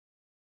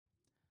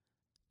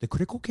The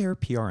Critical Care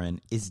PRN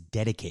is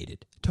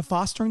dedicated to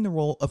fostering the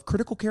role of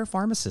critical care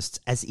pharmacists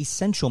as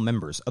essential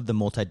members of the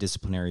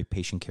multidisciplinary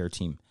patient care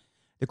team.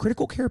 The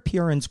Critical Care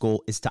PRN's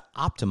goal is to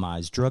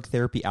optimize drug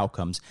therapy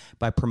outcomes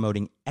by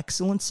promoting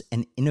excellence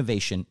and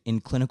innovation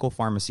in clinical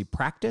pharmacy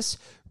practice,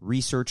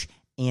 research,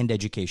 and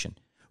education.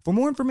 For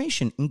more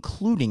information,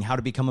 including how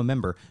to become a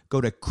member,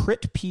 go to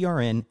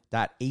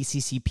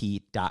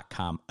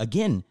critprn.accp.com.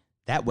 Again,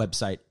 that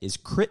website is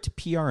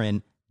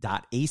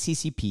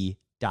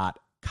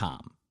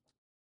critprn.accp.com.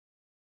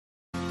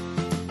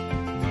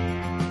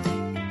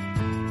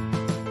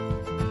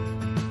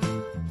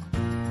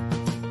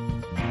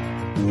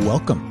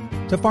 Welcome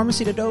to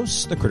Pharmacy to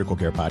Dose, the Critical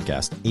Care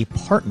Podcast, a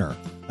partner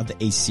of the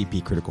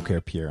ACCP Critical Care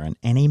PRN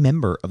and a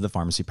member of the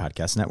Pharmacy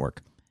Podcast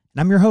Network.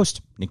 And I'm your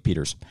host, Nick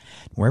Peters.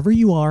 Wherever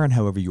you are and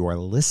however you are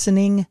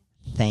listening,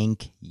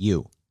 thank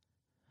you.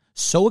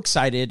 So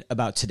excited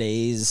about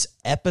today's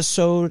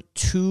episode.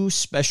 Two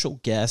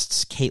special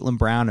guests, Caitlin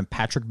Brown and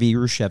Patrick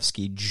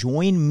Wieruszewski,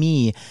 join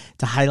me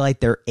to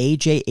highlight their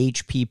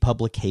AJHP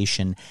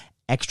publication,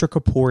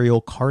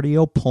 Extracorporeal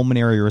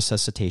Cardiopulmonary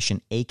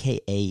Resuscitation,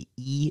 aka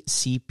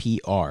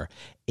Ecpr,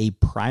 a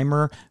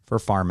primer for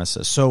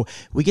pharmacists. So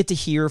we get to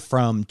hear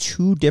from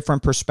two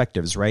different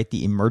perspectives, right?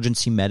 The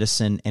emergency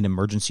medicine and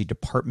emergency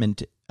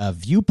department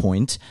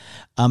viewpoint,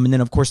 and then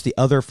of course the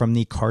other from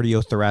the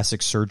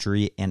cardiothoracic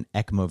surgery and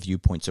ECMO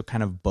viewpoint. So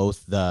kind of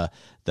both the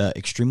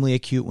extremely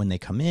acute when they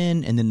come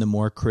in, and then the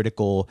more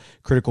critical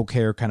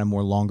care, kind of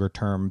more longer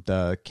term,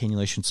 the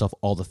cannulation itself,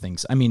 all the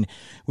things. I mean,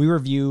 we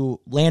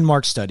review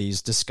landmark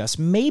studies, discuss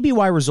maybe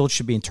why results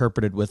should be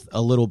interpreted with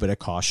a little bit of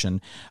caution.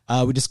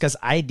 We discuss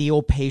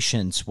ideal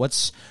patients,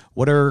 what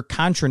are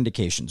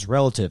contraindications,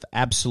 relative,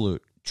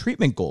 absolute,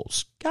 treatment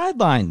goals,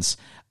 guidelines,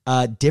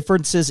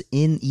 differences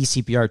in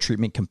ECPR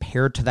treatment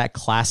compared to that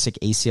classic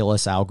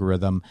ACLS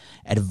algorithm,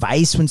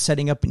 advice when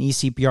setting up an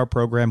ECPR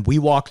program. We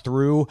walk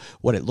through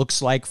what it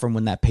looks like from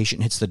when that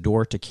patient hits the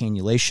door to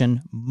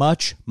cannulation,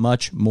 much,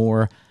 much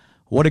more.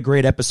 What a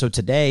great episode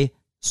today.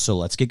 So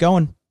let's get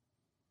going.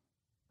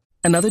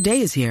 Another day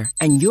is here,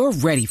 and you're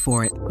ready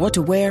for it. What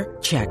to wear?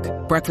 Check.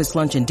 Breakfast,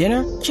 lunch, and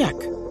dinner? Check.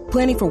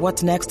 Planning for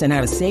what's next and how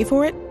to save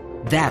for it?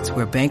 That's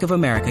where Bank of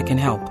America can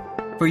help.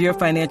 For your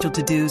financial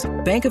to-dos,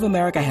 Bank of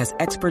America has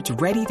experts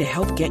ready to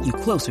help get you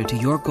closer to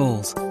your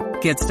goals.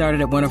 Get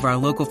started at one of our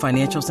local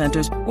financial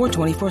centers or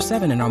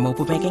 24/7 in our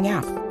mobile banking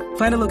app.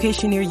 Find a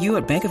location near you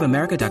at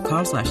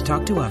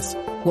bankofamerica.com/talktous.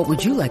 What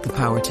would you like the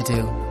power to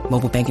do?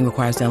 Mobile banking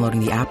requires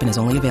downloading the app and is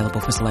only available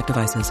for select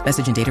devices.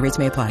 Message and data rates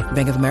may apply.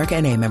 Bank of America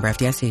N.A., member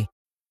FDIC.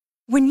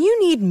 When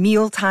you need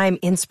mealtime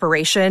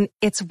inspiration,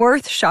 it's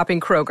worth shopping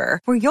Kroger,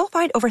 where you'll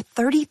find over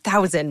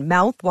 30,000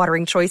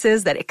 mouth-watering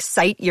choices that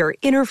excite your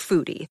inner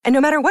foodie. And no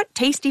matter what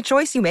tasty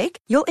choice you make,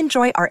 you'll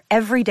enjoy our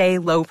everyday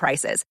low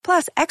prices,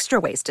 plus extra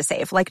ways to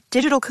save, like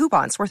digital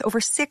coupons worth over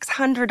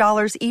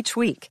 $600 each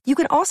week. You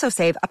can also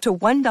save up to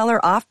 $1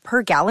 off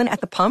per gallon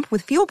at the pump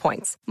with fuel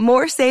points.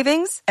 More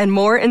savings and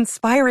more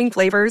inspiring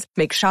flavors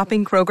make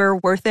shopping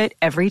Kroger worth it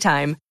every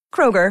time.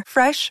 Kroger,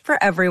 fresh for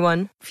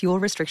everyone. Fuel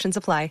restrictions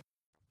apply.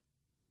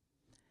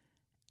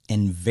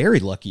 And very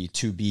lucky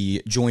to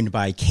be joined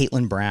by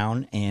Caitlin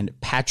Brown and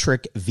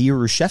Patrick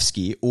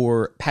Wieruszewski,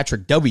 or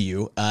Patrick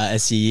W,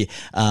 as he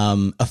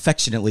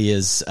affectionately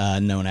is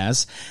known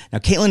as. Now,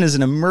 Caitlin is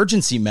an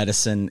emergency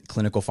medicine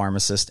clinical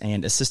pharmacist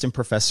and assistant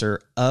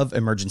professor of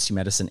emergency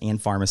medicine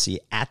and pharmacy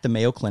at the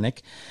Mayo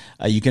Clinic.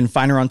 You can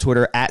find her on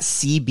Twitter at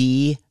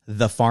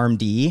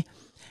CBThePharmD.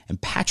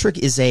 And Patrick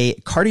is a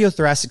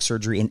cardiothoracic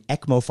surgery and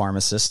ECMO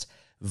pharmacist,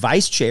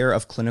 vice chair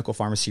of clinical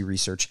pharmacy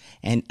research,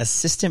 and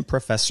assistant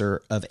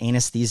professor of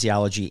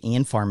anesthesiology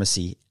and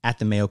pharmacy at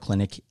the Mayo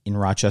Clinic in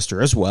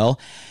Rochester as well.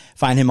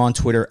 Find him on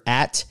Twitter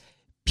at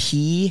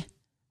PWIERUSZ.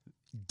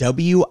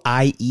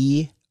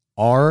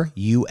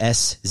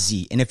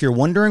 And if you're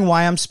wondering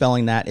why I'm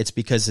spelling that, it's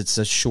because it's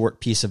a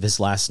short piece of his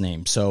last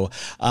name. So,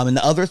 and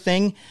the other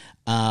thing,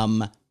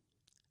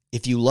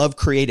 if you love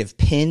creative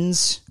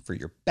pins for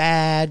your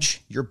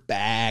badge, your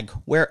bag,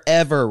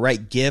 wherever,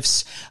 right?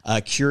 Gifts.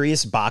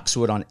 Curious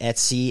Boxwood on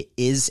Etsy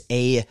is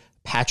a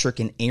Patrick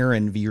and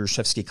Aaron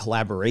Wieruszewski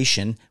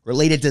collaboration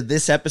related to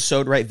this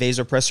episode, right?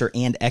 Vasopressor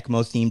and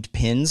ECMO themed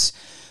pins.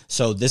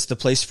 So this is the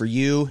place for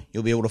you.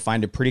 You'll be able to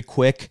find it pretty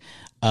quick.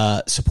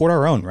 Support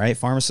our own, right?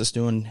 Pharmacists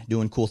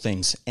doing cool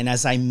things. And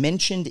as I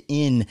mentioned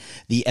in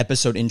the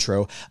episode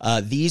intro,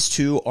 these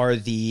two are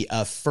the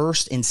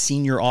first and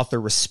senior author,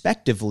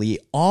 respectively,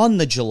 on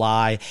the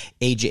July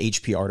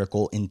AJHP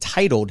article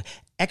entitled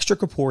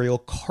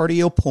Extracorporeal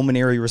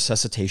Cardiopulmonary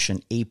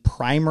Resuscitation, a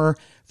primer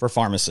for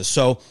pharmacists.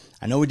 So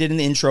I know we did in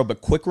the intro,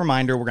 but quick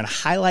reminder, we're going to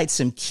highlight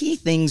some key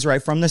things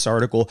right from this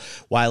article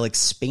while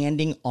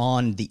expanding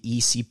on the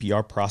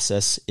ECPR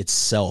process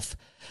itself.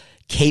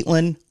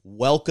 Caitlin,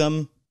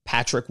 welcome.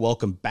 Patrick,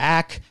 welcome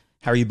back.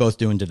 How are you both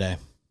doing today?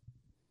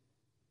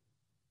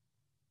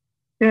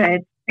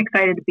 Good.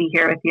 Excited to be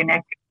here with you,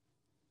 Nick.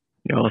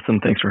 Yeah, awesome.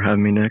 Thanks for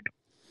having me, Nick.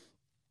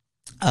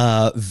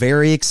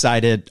 Very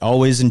excited.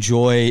 Always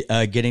enjoy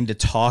getting to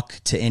talk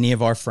to any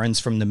of our friends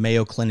from the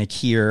Mayo Clinic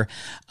here.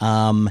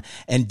 And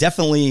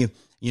definitely,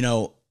 we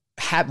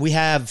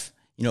have,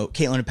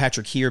 Caitlin and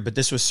Patrick here, but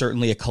this was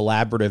certainly a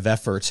collaborative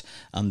effort.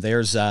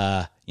 There's,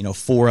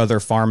 4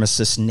 other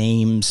pharmacist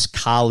names,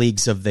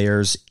 colleagues of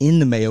theirs in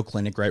the Mayo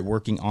Clinic, right,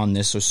 working on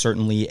this. So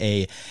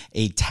certainly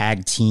a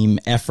tag team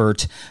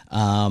effort.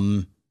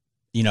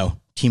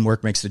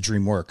 Teamwork makes the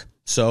dream work.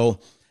 So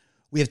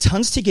we have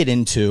tons to get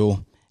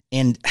into.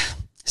 And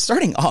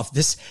starting off,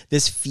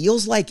 this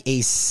feels like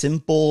a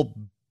simple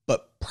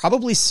but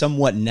probably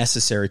somewhat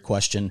necessary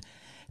question.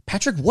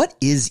 Patrick, what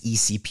is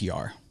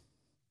eCPR?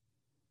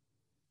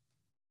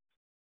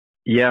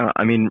 Yeah,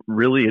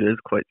 really it is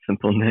quite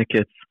simple, Nick.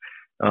 It's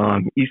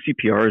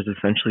eCPR is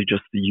essentially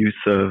just the use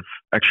of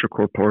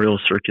extracorporeal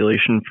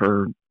circulation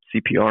for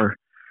CPR.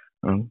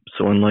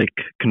 So unlike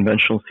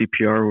conventional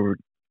CPR where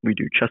we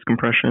do chest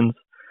compressions,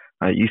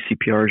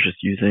 eCPR is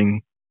just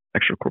using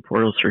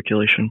extracorporeal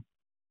circulation.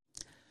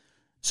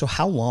 So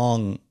how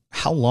long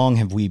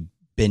have we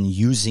been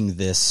using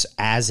this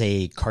as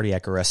a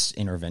cardiac arrest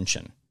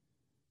intervention?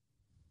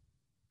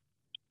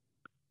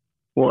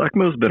 Well,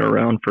 ECMO's been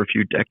around for a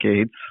few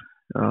decades.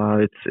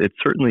 It's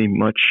certainly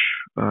much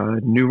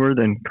newer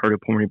than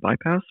cardiopulmonary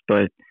bypass,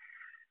 but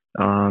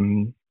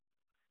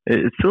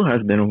it still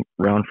has been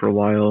around for a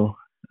while.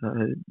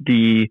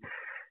 The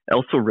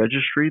ELSO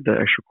registry, the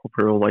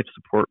Extracorporeal Life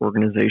Support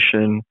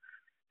Organization,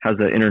 has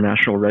an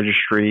international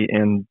registry,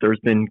 and there's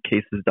been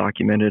cases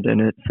documented in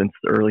it since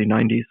the early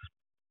 90s.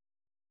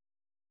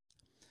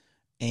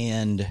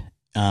 And,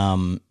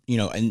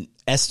 and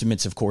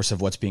estimates, of course,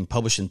 of what's being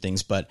published and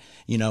things, but,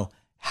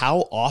 how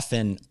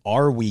often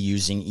are we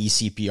using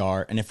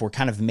eCPR? And if we're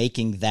kind of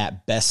making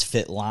that best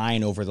fit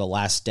line over the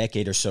last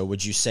decade or so,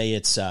 would you say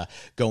it's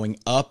going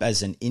up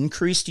as an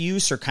increased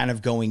use or kind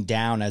of going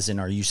down as in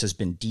our use has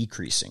been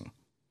decreasing?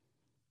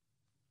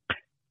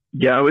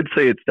 Yeah, I would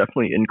say it's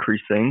definitely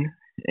increasing.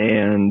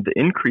 And the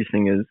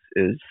increasing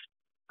is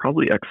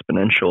probably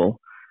exponential.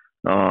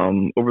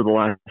 Over the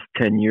last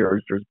 10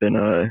 years, there's been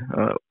a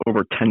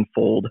over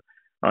 10-fold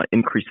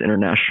increase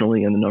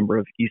internationally in the number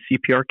of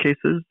eCPR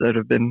cases that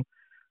have been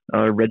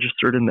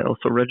registered in the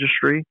ELSO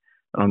registry.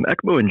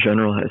 ECMO in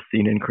general has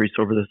seen increase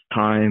over this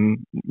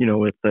time,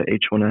 with the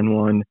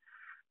H1N1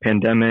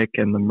 pandemic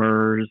and the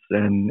MERS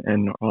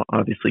and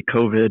obviously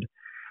COVID.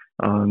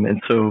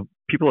 And so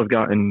people have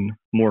gotten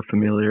more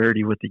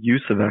familiarity with the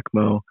use of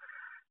ECMO.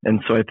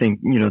 And so I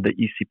think, the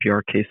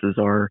eCPR cases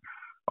are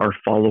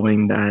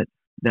following that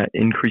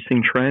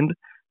increasing trend.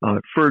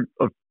 For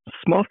a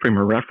small frame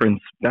of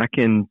reference, back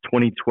in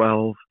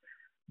 2012,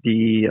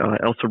 the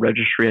ELSA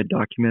registry had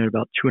documented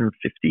about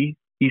 250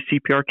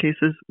 eCPR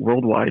cases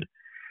worldwide.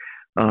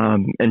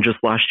 And just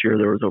last year,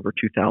 there was over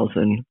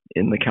 2,000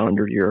 in the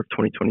calendar year of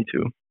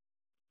 2022.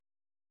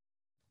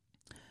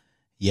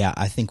 Yeah,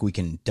 I think we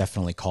can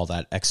definitely call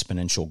that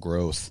exponential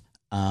growth.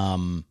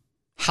 When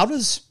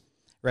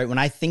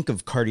I think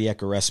of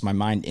cardiac arrest, my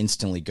mind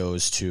instantly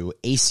goes to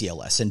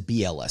ACLS and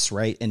BLS,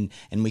 right? And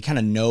we kind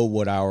of know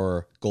what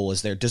our goal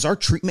is there. Does our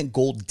treatment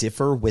goal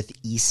differ with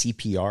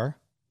eCPR?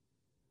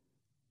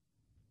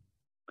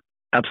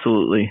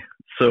 Absolutely.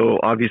 So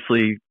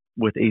obviously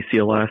with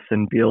ACLS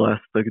and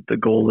BLS, the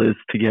goal is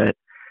to get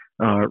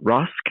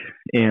ROSC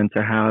and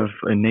to have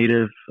a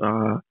native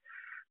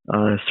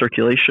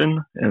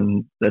circulation.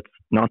 And that's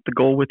not the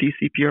goal with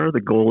eCPR.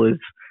 The goal is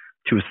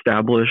to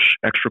establish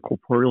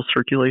extracorporeal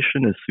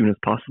circulation as soon as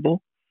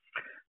possible.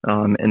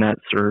 And that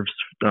serves,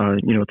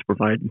 to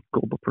provide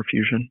global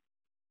perfusion.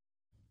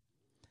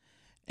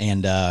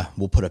 And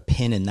we'll put a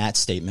pin in that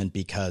statement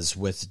because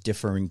with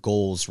differing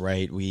goals,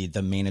 right,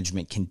 the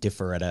management can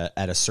differ at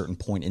a certain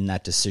point in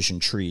that decision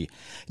tree.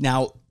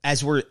 Now,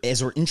 as we're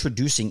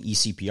introducing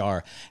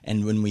eCPR,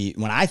 and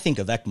when I think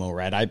of ECMO,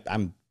 right,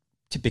 I'm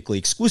typically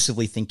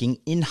exclusively thinking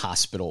in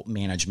hospital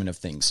management of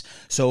things.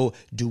 So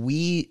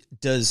when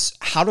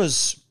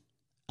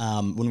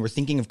we're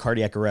thinking of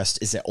cardiac arrest,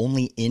 is it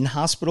only in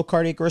hospital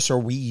cardiac arrest, or are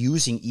we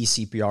using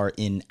eCPR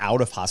in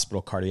out of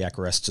hospital cardiac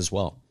arrests as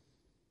well?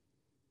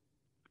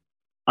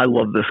 I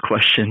love this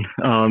question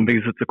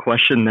because it's a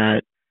question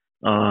that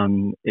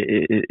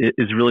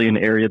is really an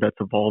area that's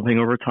evolving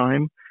over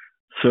time.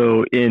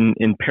 So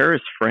in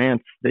Paris,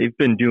 France, they've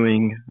been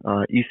doing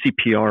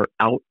eCPR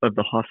out of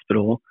the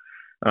hospital,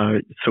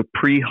 so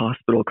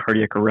pre-hospital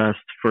cardiac arrest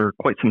for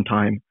quite some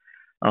time.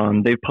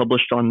 They've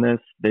published on this.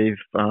 They've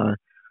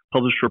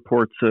published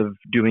reports of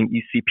doing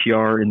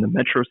eCPR in the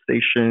metro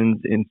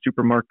stations, in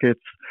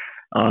supermarkets.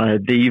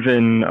 They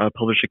even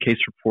published a case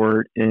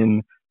report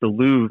in the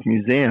Louvre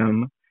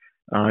Museum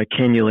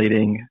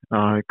cannulating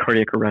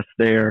cardiac arrest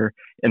there,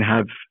 and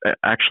have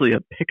actually a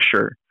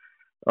picture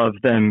of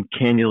them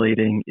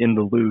cannulating in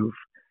the Louvre.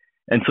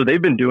 And so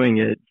they've been doing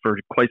it for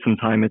quite some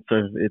time. It's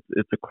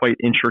a quite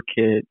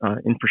intricate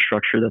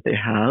infrastructure that they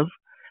have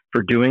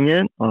for doing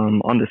it.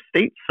 On the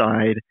state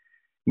side,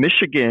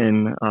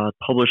 Michigan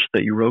published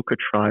the Eroka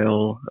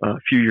trial a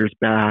few years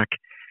back,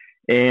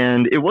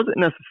 And it wasn't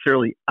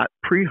necessarily at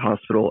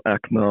pre-hospital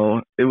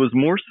ECMO. It was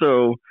more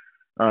so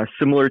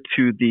similar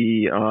to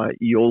the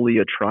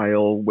Eolia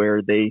trial,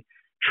 where they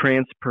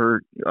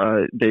transported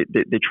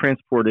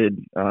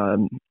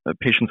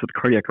patients with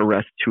cardiac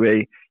arrest to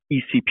a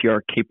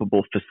eCPR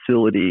capable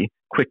facility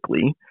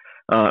quickly.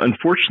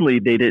 Unfortunately,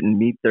 they didn't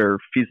meet their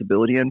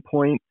feasibility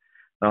endpoint,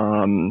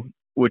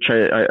 which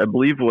I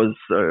believe was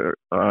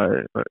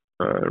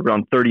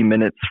around 30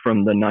 minutes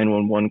from the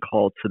 911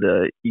 call to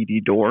the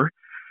ED door.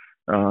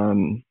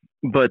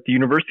 But the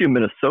University of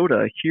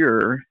Minnesota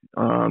here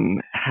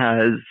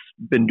has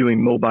been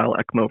doing mobile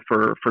ECMO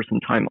for some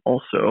time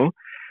also.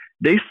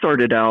 They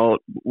started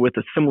out with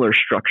a similar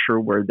structure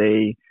where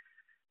they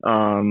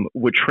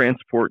would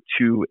transport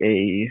to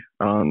a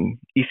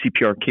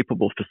eCPR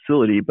capable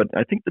facility. But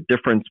I think the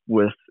difference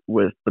with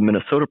the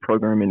Minnesota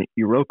program in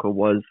Iroka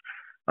was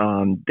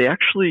they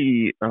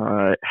actually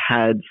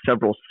had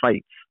several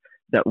sites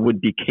that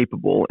would be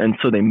capable. And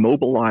so they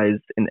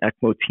mobilized an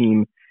ECMO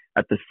team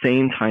at the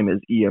same time as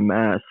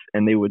EMS,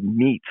 and they would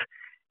meet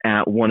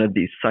at one of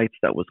these sites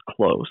that was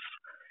close.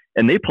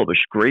 And they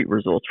published great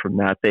results from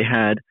that. They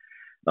had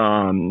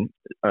a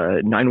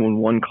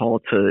 911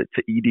 call to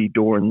ED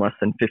door in less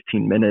than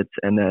 15 minutes,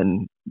 and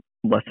then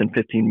less than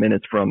 15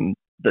 minutes from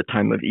the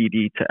time of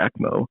ED to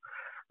ECMO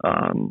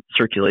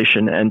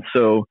circulation. And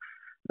so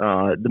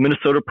the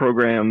Minnesota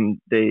program,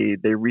 they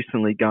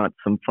recently got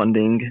some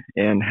funding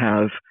and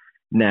have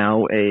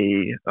now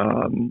a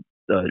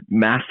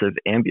massive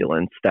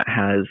ambulance that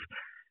has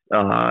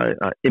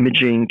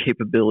imaging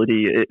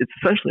capability. It's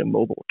essentially a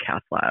mobile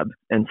cath lab,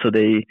 and so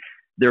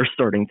they're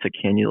starting to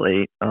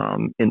cannulate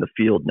in the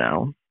field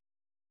now.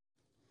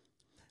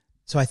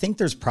 So I think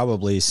there's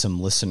probably some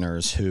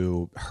listeners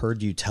who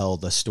heard you tell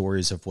the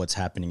stories of what's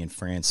happening in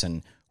France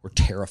and were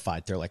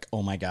terrified. They're like,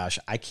 "Oh my gosh,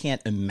 I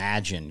can't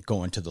imagine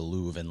going to the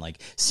Louvre and like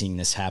seeing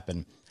this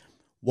happen."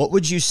 What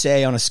would you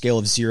say on a scale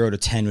of 0 to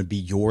 10 would be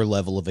your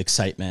level of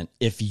excitement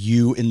if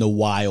you in the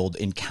wild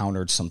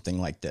encountered something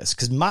like this?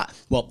 Because I'm not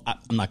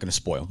going to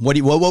spoil.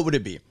 What would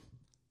it be?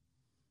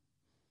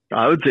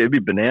 I would say it'd be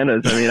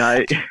bananas. I mean,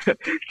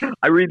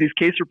 I read these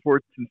case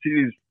reports and see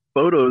these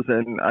photos,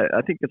 and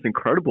I think it's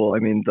incredible. I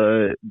mean,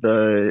 the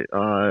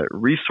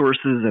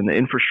resources and the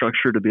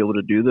infrastructure to be able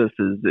to do this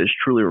is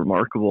truly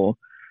remarkable.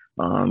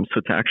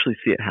 So to actually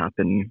see it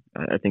happen,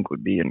 I think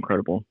would be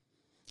incredible.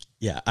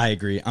 Yeah, I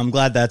agree. I'm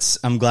glad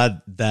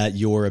that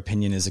your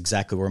opinion is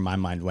exactly where my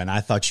mind went.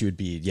 I thought you would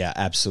be,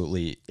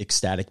 absolutely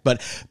ecstatic.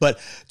 But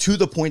to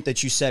the point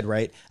that you said,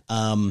 right?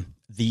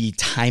 The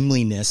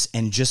timeliness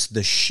and just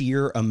the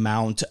sheer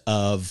amount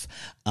of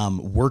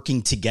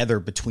working together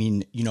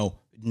between,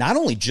 not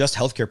only just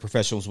healthcare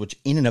professionals, which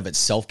in and of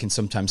itself can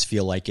sometimes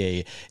feel like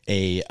a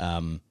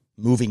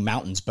moving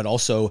mountains, but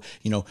also,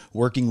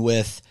 working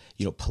with,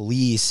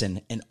 police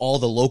and all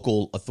the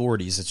local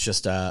authorities. It's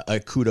just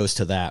a kudos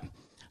to that.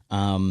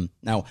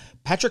 Now,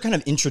 Patrick kind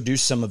of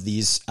introduced some of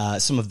these,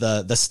 some of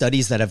the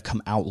studies that have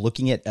come out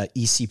looking at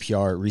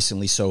eCPR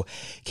recently. So,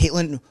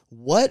 Caitlin,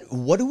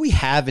 what do we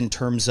have in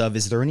terms of,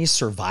 is there any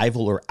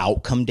survival or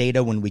outcome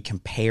data when we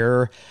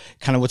compare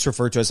kind of what's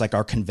referred to as like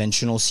our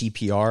conventional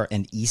CPR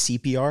and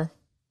eCPR?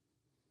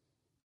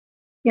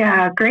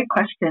 Yeah, great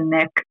question,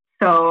 Nick.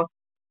 So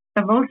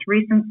the most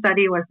recent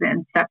study was the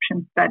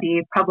Inception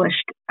study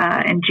published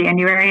in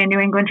January in New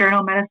England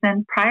Journal of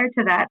Medicine. Prior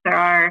to that, there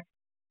are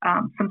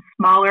some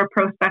smaller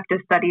prospective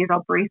studies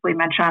I'll briefly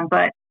mention,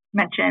 but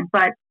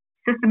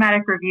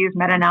systematic reviews,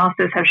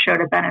 meta-analysis have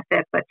showed a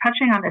benefit. But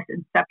touching on this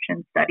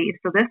Inception study,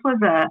 so this was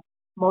a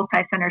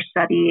multi-center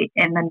study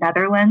in the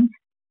Netherlands,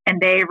 and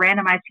they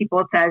randomized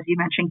people to, as you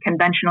mentioned,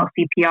 conventional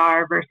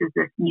CPR versus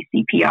this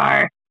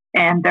eCPR.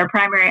 And their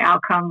primary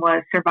outcome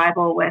was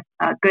survival with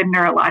good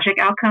neurologic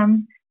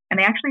outcomes. And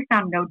they actually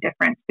found no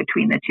difference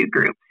between the two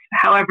groups.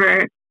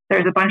 However,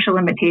 there's a bunch of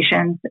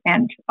limitations,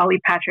 and I'll leave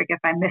Patrick, if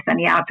I miss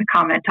any out, to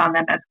comment on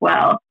them as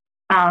well.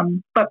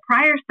 But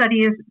prior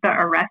studies, the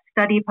ARREST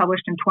study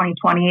published in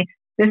 2020,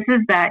 this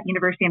is that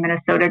University of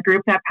Minnesota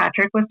group that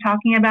Patrick was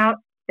talking about.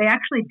 They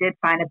actually did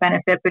find a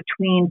benefit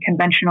between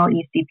conventional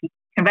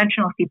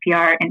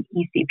CPR and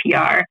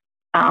eCPR,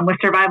 with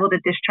survival to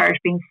discharge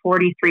being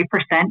 43%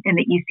 in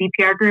the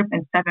eCPR group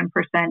and 7%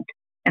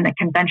 in the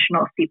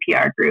conventional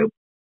CPR group.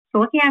 So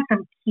looking at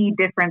some key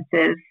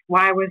differences,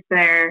 why was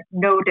there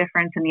no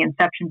difference in the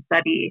Inception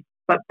study,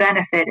 but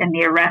benefit in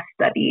the ARREST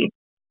study?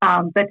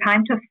 The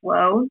time to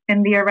flow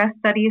in the ARREST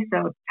study,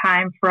 so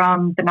time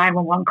from the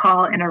 911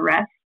 call in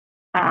ARREST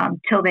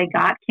till they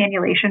got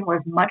cannulation,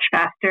 was much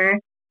faster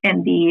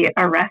in the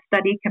ARREST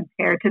study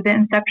compared to the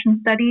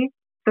Inception study.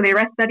 So the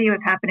ARREST study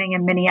was happening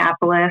in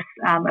Minneapolis,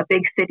 a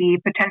big city,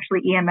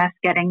 potentially EMS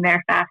getting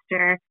there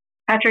faster.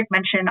 Patrick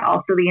mentioned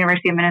also the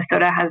University of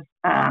Minnesota has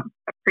a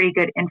pretty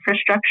good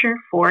infrastructure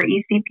for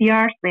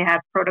eCPR. So they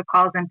have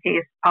protocols in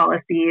place,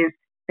 policies.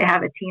 They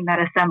have a team that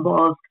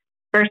assembles.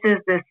 Versus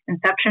this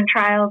Inception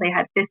trial, they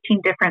had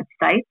 15 different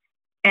sites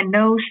and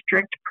no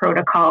strict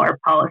protocol or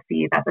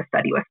policy that the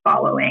study was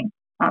following.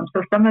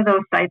 So some of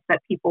those sites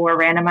that people were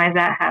randomized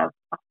at have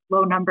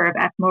low number of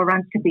ECMO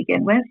runs to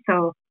begin with,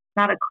 so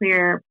not a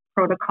clear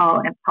protocol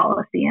and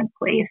policy in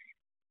place.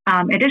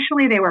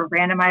 Additionally, they were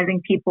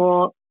randomizing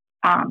people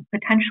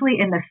potentially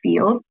in the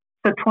field.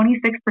 So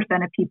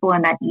 26% of people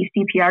in that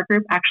eCPR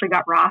group actually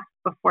got ROS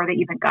before they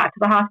even got to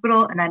the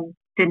hospital and then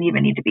didn't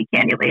even need to be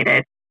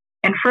cannulated.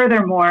 And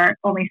furthermore,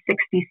 only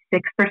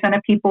 66%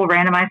 of people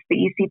randomized to the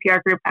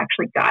eCPR group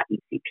actually got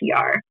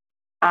eCPR.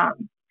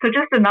 So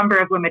just a number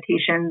of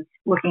limitations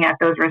looking at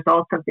those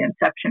results of the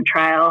Inception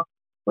trial,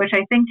 which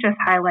I think just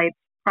highlights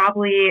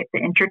probably the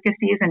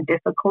intricacies and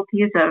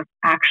difficulties of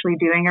actually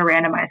doing a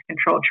randomized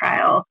controlled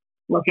trial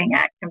looking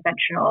at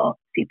conventional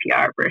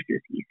CPR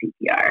versus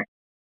eCPR.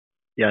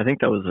 Yeah, I think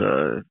that was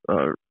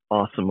a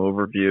awesome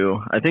overview.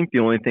 I think the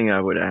only thing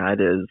I would add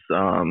is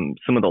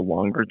some of the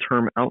longer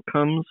term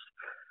outcomes.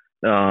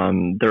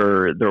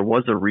 There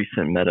was a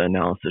recent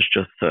meta-analysis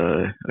just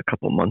a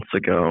couple months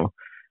ago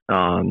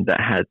that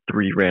had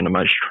 3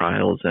 randomized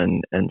trials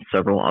and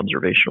several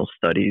observational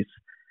studies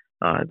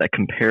that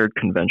compared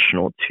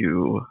conventional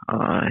to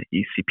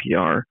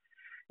eCPR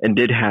and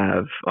did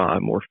have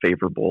more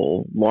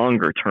favorable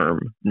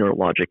longer-term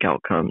neurologic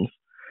outcomes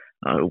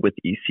with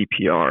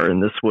eCPR.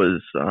 And this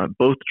was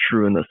both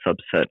true in the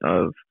subset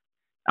of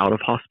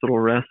out-of-hospital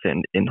arrest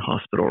and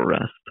in-hospital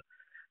arrest.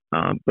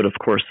 But of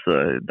course,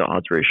 the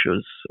odds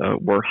ratios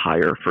were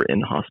higher for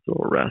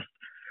in-hospital arrest.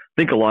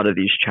 I think a lot of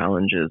these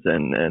challenges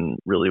and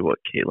really what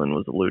Caitlin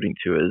was alluding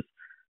to is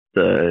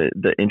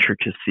the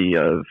intricacy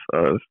of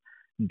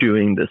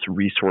doing this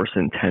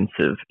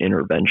resource-intensive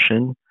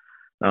intervention.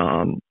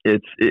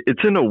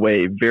 It's in a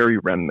way very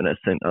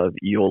reminiscent of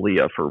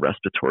Eolia for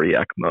respiratory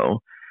ECMO,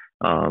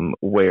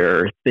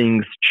 where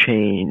things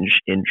change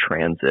in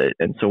transit.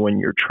 And so when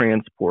you're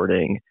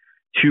transporting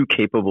to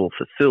capable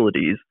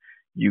facilities,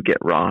 you get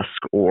ROSC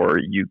or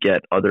you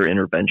get other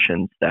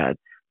interventions that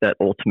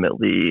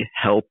ultimately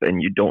help,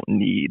 and you don't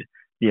need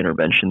the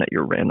intervention that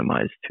you're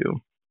randomized to.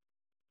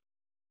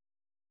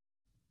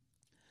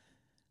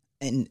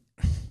 And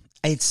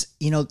it's,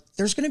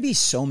 there's going to be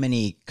so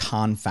many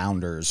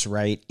confounders,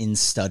 right, in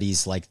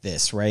studies like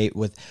this, right,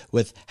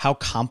 with how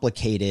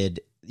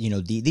complicated,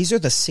 these are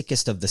the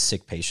sickest of the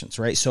sick patients,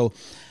 right? So,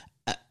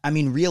 I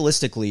mean,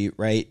 realistically,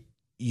 right,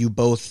 you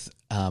both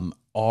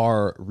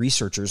are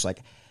researchers,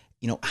 like,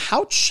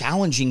 how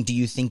challenging do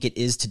you think it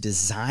is to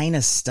design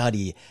a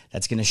study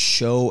that's going to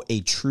show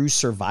a true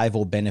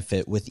survival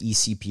benefit with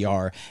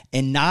eCPR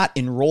and not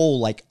enroll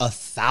like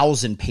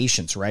 1,000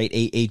 patients, right?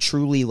 A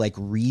truly like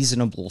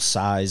reasonable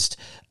sized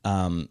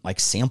like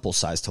sample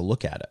size to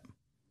look at it.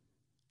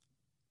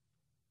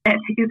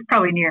 It's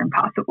probably near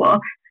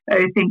impossible.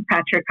 I think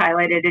Patrick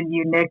highlighted in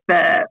you, Nick,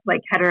 the like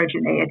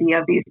heterogeneity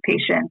of these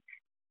patients,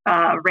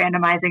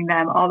 randomizing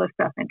them, all the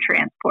stuff in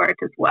transport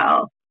as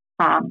well.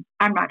 I'm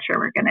not sure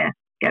we're going to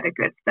get a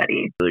good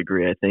study. I really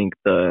agree. I think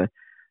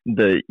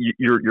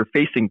you're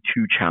facing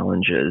 2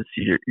 challenges.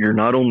 You're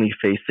not only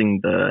facing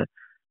the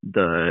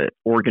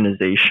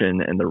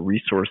organization and the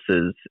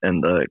resources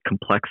and the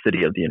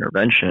complexity of the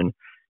intervention,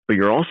 but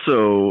you're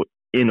also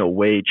in a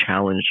way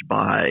challenged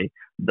by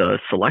the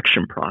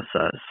selection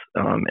process,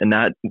 and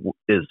that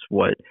is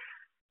what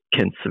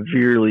can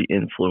severely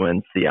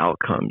influence the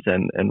outcomes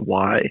and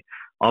why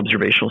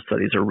observational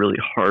studies are really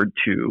hard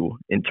to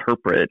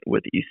interpret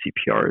with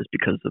eCPR is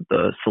because of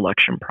the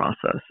selection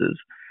process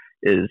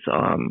is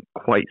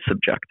quite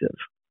subjective.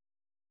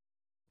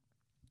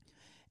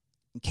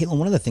 Caitlin,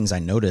 one of the things I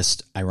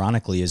noticed,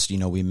 ironically, is,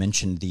 we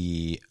mentioned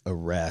the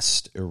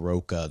ARREST,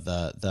 IROCA,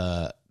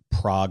 the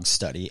Prague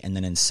study, and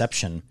then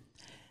Inception.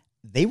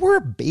 They were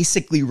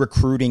basically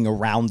recruiting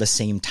around the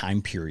same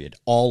time period,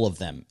 all of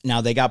them. Now,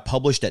 they got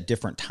published at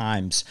different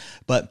times,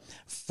 but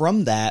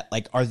from that,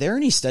 like, are there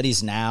any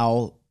studies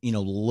now,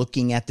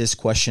 looking at this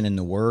question in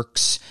the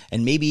works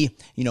and maybe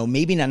not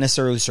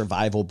necessarily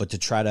survival, but to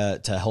try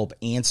to help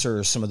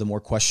answer some of the more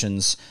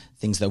questions,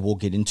 things that we'll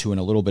get into in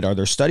a little bit? Are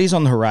there studies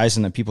on the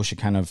horizon that people should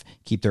kind of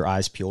keep their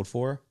eyes peeled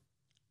for?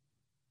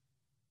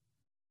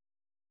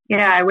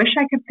 Yeah, I wish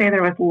I could say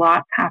there was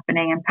lots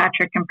happening, and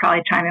Patrick can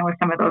probably chime in with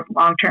some of those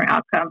long-term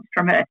outcomes.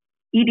 From an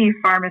ED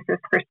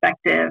pharmacist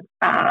perspective,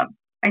 I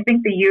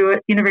think the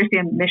University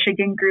of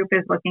Michigan group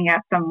is looking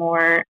at some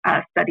more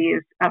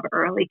studies of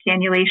early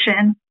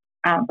cannulation.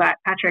 But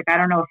Patrick, I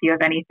don't know if you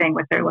have anything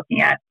with they're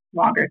looking at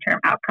longer-term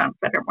outcomes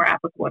that are more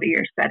applicable to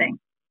your setting.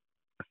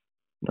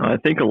 No, I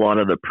think a lot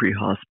of the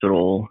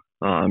pre-hospital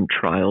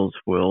trials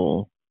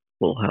will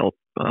help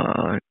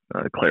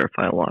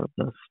clarify a lot of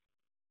this.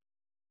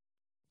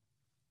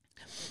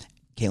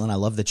 Caitlin, I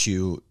love that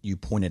you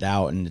pointed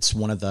out, and it's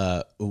one of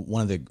the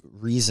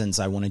reasons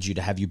I wanted you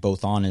to have you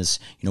both on is,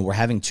 we're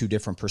having 2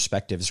 different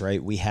perspectives,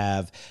 right? We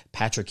have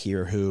Patrick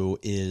here who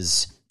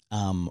is,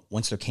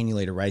 once they're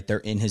cannulated, right, they're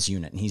in his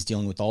unit and he's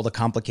dealing with all the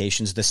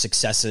complications, the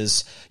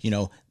successes,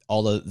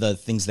 all the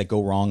things that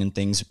go wrong and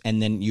things.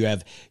 And then you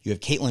have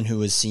Caitlin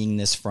who is seeing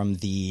this from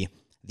the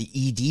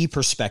ED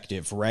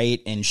perspective, right?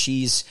 And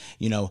she's,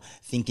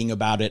 thinking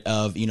about it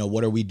of,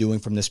 what are we doing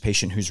from this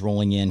patient who's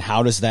rolling in?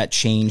 How does that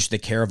change the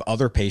care of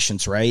other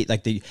patients, right?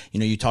 Like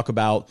you talk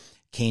about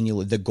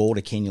the goal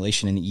to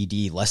cannulation in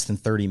ED less than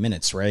 30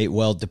 minutes, right?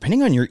 Well,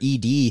 depending on your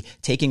ED,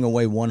 taking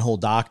away one whole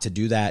doc to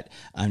do that,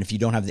 and if you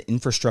don't have the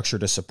infrastructure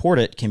to support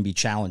it, can be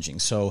challenging.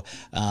 So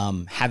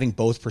having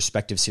both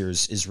perspectives here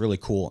is really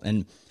cool.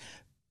 And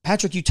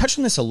Patrick, you touched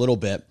on this a little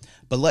bit,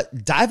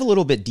 but dive a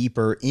little bit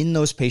deeper in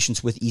those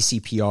patients with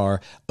ECPR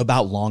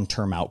about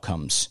long-term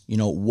outcomes.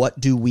 What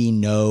do we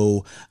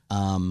know,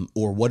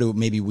 or what do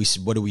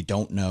we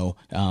don't know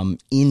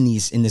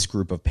in this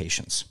group of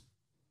patients?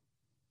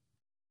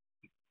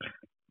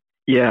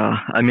 Yeah,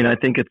 I mean, I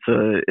think it's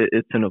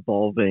an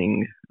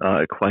evolving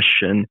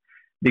question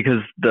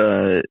because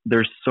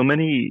there's so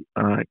many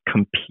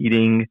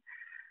competing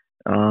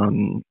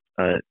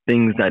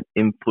things that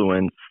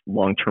influence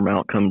long-term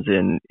outcomes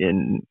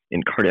in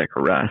cardiac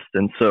arrest.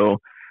 And so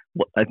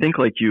I think,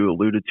 like you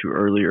alluded to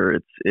earlier,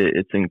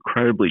 it's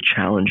incredibly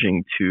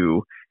challenging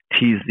to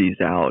tease these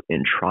out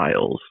in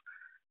trials.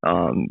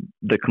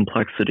 The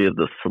complexity of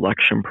the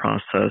selection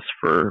process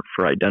for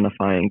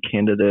identifying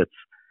candidates,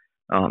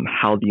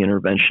 how the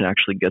intervention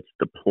actually gets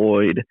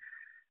deployed,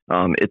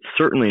 it's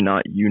certainly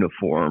not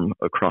uniform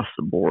across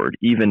the board.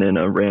 Even in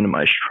a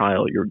randomized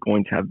trial, you're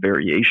going to have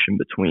variation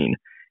between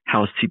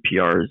how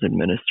CPR is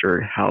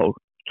administered, how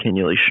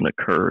cannulation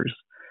occurs.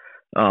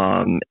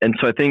 And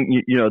so I think,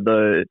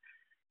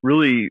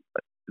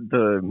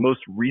 the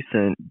most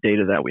recent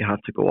data that we have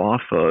to go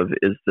off of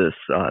is this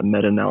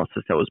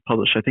meta-analysis that was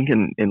published, I think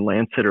in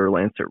Lancet or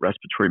Lancet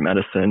Respiratory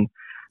Medicine,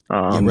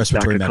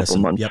 Respiratory back a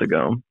couple months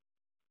ago.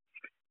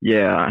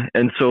 Yeah.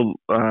 And so,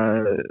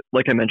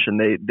 like I mentioned,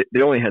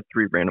 they only had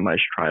 3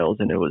 randomized trials,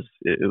 and it was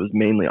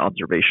mainly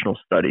observational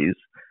studies.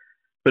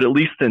 But at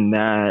least in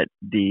that,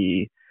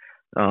 the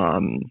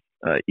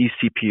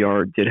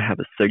ECPR did have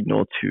a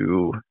signal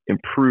to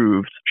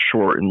improved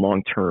short and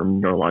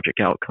long-term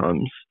neurologic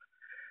outcomes.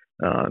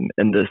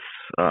 And this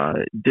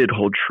did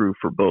hold true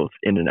for both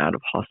in and out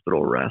of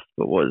hospital arrest,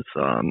 but was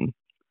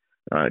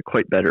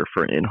quite better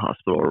for an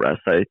in-hospital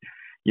arrest. I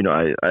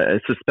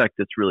suspect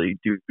it's really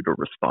due to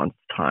response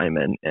time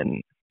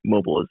and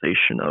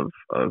mobilization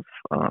of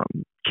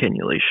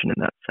cannulation in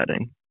that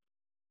setting.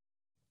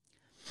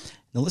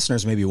 The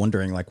listeners may be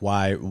wondering, like,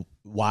 why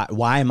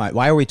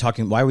are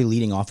we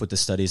leading off with the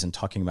studies and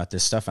talking about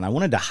this stuff? And I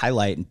wanted to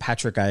highlight, and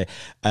Patrick,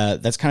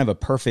 that's kind of a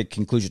perfect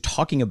conclusion,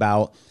 talking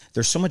about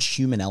there's so much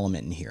human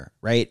element in here,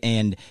 right?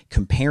 And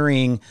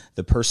comparing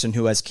the person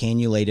who has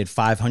cannulated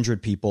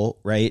 500 people,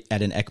 right,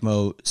 at an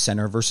ECMO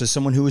center versus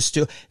someone who is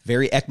still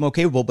very ECMO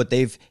capable, but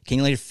they've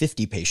cannulated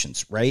 50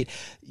 patients, right?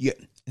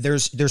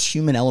 There's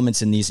human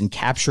elements in these, and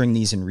capturing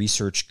these in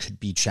research could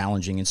be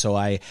challenging. And so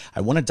I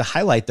wanted to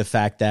highlight the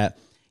fact that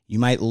you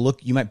might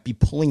be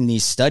pulling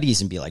these studies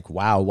and be like,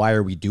 wow, why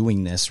are we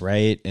doing this?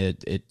 Right.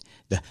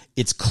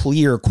 It's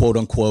clear, quote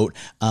unquote,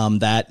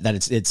 that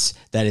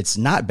it's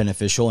not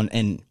beneficial.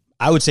 And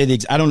I would say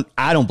I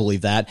don't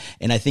believe that.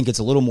 And I think it's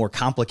a little more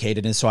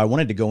complicated. And so I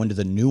wanted to go into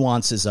the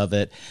nuances of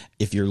it.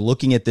 If you're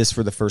looking at this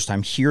for the first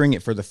time, hearing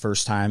it for the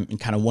first time, and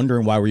kind of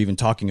wondering why we're even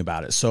talking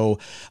about it. So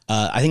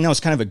I think that was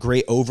kind of a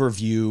great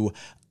overview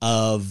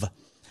of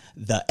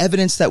the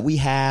evidence that we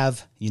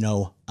have,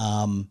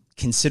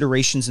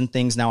 considerations and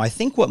things. Now, I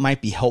think what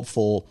might be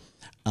helpful,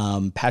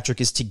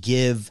 Patrick, is to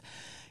give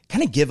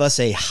us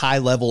a high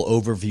level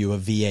overview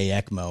of VA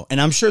ECMO. And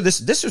I'm sure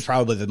this is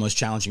probably the most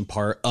challenging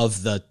part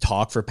of the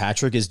talk for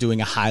Patrick, is doing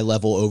a high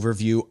level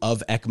overview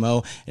of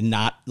ECMO and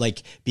not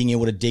like being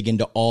able to dig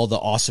into all the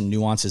awesome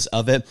nuances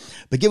of it.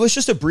 But give us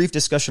just a brief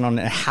discussion on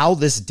how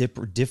this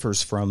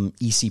differs from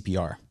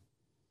ECPR.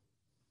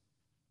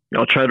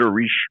 I'll try to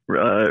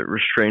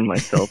restrain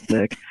myself,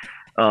 Nick.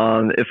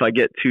 If I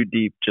get too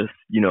deep, just,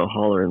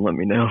 holler and let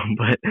me know.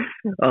 But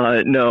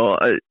no,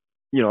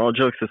 all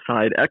jokes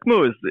aside,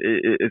 ECMO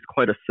is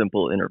quite a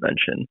simple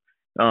intervention.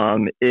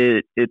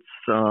 It's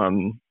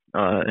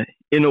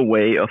in a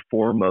way a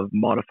form of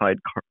modified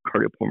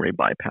cardiopulmonary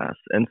bypass.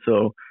 And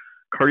so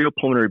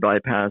cardiopulmonary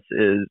bypass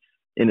is,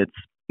 in its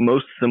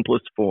most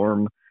simplest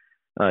form,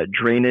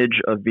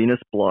 drainage of venous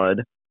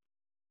blood,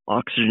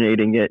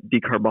 oxygenating it,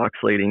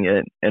 decarboxylating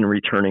it, and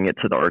returning it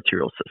to the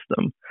arterial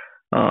system.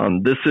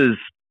 This is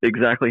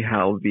exactly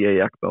how VA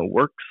ECMO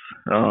works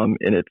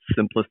in its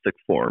simplistic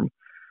form.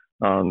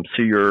 So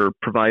you're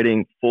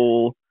providing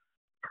full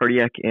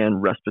cardiac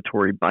and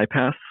respiratory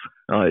bypass.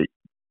 I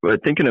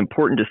think an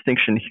important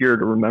distinction here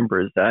to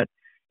remember is that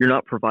you're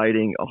not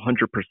providing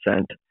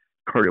 100%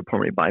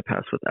 cardiopulmonary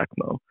bypass with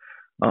ECMO.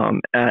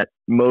 At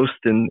most,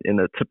 in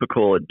a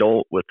typical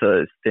adult with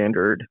a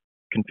standard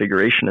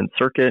configuration and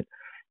circuit,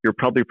 you're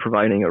probably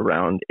providing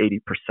around 80%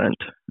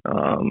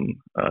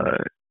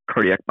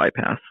 cardiac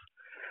bypass.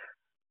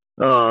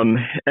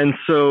 And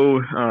so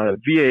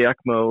VA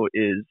ECMO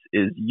is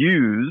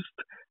used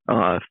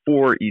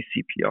for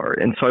ECPR.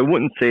 And so I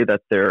wouldn't say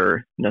that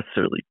they're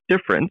necessarily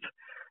different.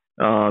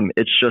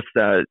 It's just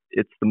that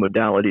it's the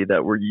modality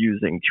that we're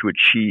using to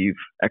achieve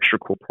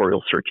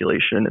extracorporeal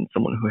circulation in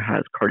someone who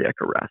has cardiac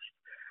arrest.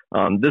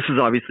 This is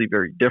obviously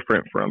very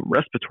different from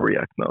respiratory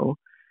ECMO,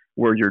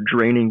 where you're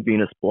draining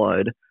venous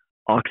blood,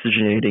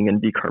 oxygenating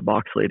and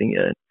decarboxylating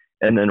it,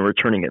 and then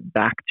returning it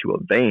back to a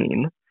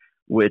vein,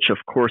 which of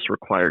course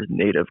requires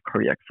native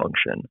cardiac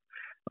function.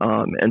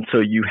 And so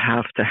you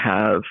have to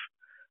have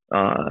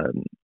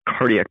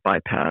cardiac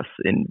bypass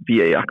in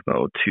VA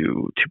ECMO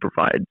to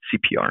provide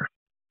CPR.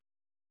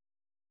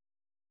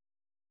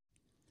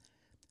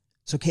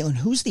 So, Caitlin,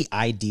 who's the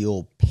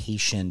ideal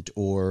patient,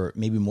 or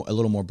maybe a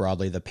little more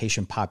broadly, the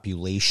patient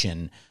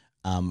population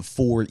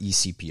for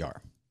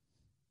eCPR?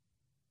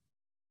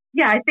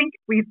 Yeah, I think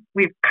we've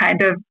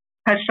kind of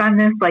touched on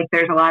this. Like,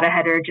 there's a lot of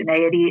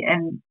heterogeneity,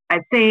 and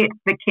I'd say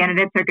the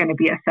candidates are going to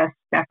be assessed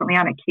definitely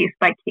on a case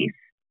by case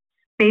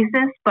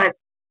basis. But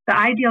the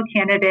ideal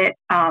candidate,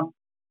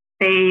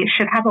 they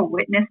should have a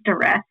witnessed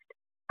arrest.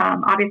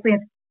 Obviously,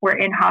 if we're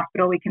in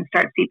hospital, we can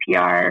start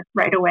CPR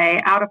right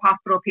away. Out of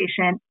hospital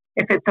patient,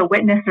 if it's a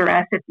witness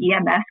arrest, if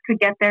EMS could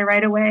get there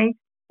right away,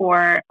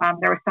 or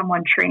there was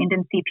someone trained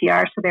in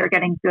CPR, so they were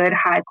getting good,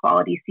 high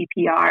quality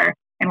CPR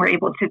and were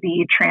able to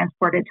be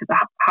transported to the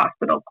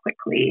hospital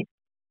quickly.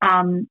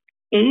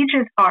 Age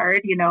is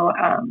hard,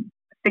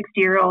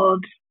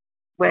 60-year-old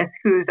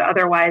who's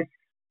otherwise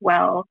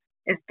well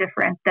is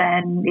different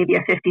than maybe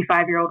a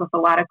 55-year-old with a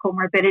lot of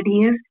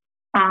comorbidities.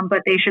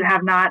 But they should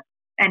have not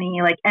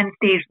any like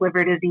end-stage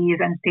liver disease,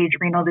 end-stage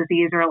renal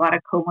disease, or a lot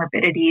of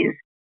comorbidities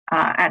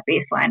at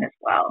baseline as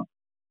well.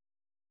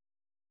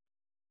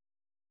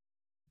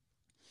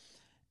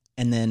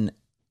 And then,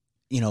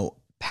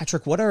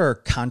 Patrick, what are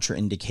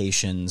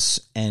contraindications,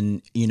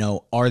 and,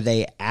 are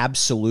they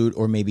absolute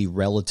or maybe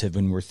relative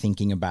when we're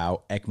thinking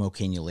about ECMO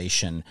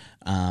cannulation?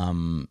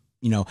 When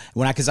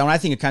I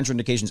think of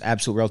contraindications,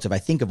 absolute, relative, I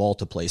think of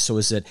alteplase. So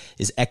is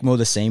ECMO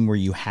the same where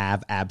you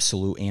have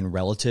absolute and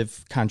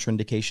relative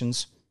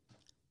contraindications?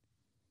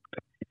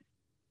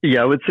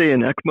 Yeah, I would say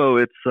in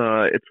ECMO, it's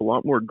a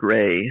lot more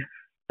gray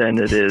than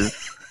it is,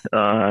 in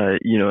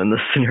the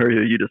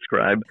scenario you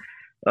describe.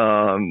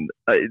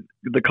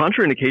 The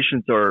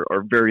contraindications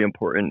are very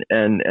important,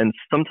 and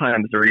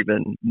sometimes they're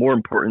even more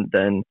important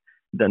than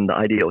the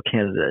ideal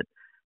candidate.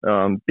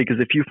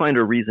 Because if you find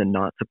a reason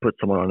not to put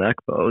someone on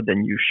ECMO,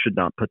 then you should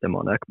not put them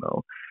on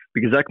ECMO,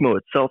 because ECMO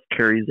itself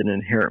carries an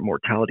inherent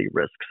mortality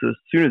risk. So as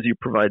soon as you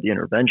provide the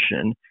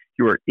intervention,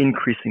 you are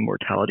increasing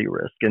mortality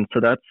risk. And so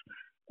that's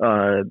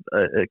a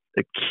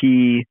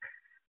key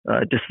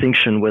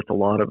distinction with a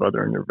lot of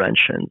other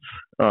interventions.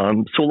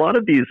 So a lot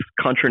of these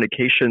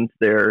contraindications,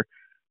 they're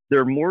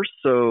more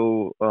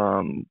so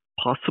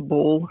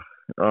possible,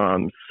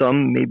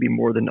 some maybe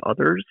more than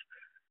others,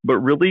 but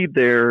really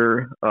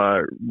they're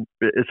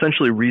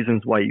essentially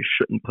reasons why you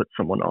shouldn't put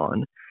someone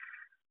on.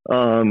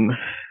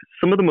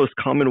 Some of the most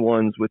common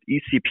ones with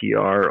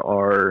eCPR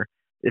are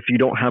if you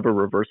don't have a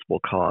reversible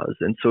cause.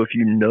 And so if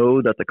you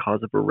know that the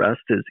cause of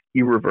arrest is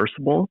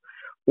irreversible,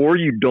 or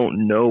you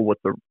don't know what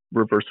the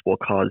reversible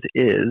cause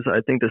is, I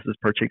think this is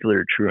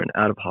particularly true in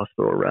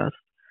out-of-hospital arrest,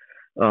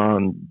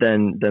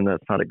 then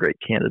that's not a great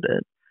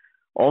candidate.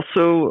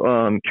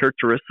 Also,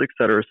 characteristics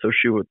that are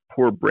associated with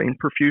poor brain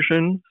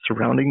perfusion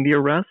surrounding the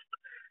arrest.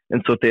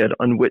 And so if they had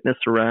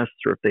unwitnessed arrest,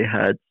 or if they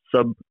had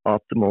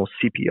suboptimal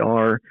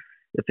CPR,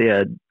 if they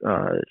had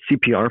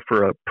CPR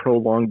for a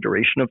prolonged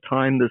duration of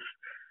time, this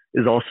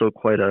is also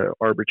quite an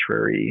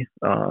arbitrary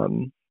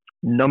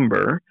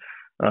number.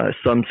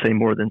 Some say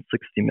more than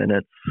 60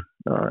 minutes.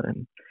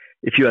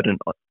 If you had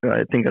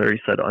I think I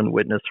already said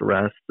unwitnessed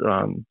arrest,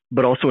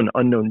 but also an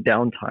unknown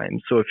downtime.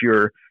 So if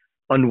you're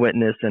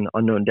unwitnessed and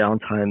unknown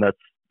downtime, that's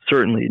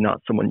certainly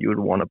not someone you would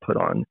want to put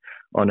on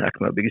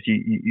ECMO, because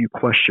you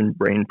question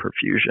brain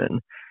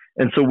perfusion.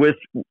 And so with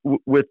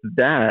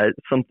that,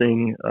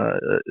 something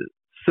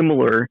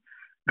similar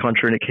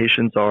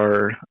contraindications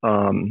are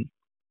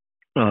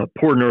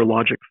poor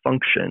neurologic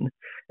function.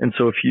 And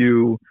so if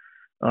you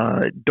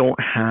don't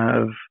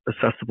have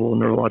accessible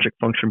neurologic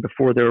function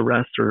before their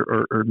arrest,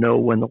 or know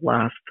when the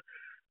last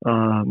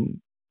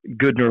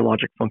good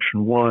neurologic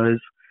function was,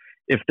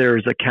 if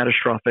there's a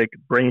catastrophic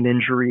brain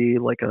injury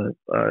like a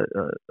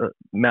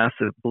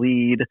massive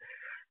bleed,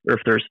 or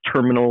if there's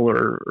terminal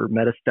or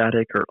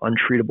metastatic or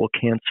untreatable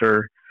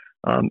cancer,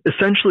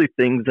 essentially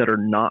things that are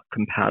not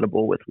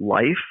compatible with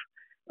life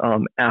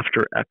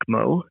after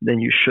ECMO, then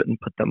you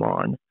shouldn't put them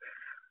on.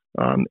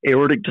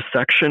 Aortic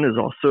dissection is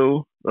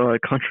also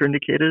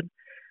contraindicated.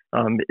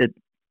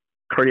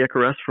 Cardiac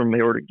arrest from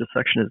aortic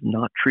dissection is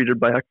not treated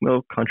by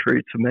ECMO,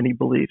 contrary to many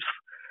beliefs.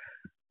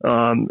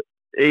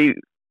 A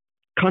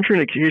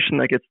contraindication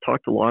that gets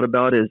talked a lot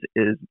about is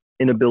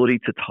inability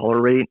to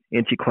tolerate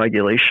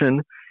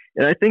anticoagulation.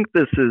 And I think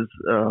this is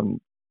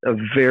a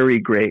very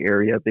gray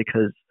area,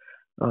 because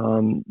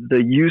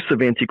the use of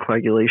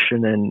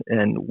anticoagulation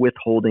and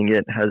withholding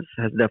it has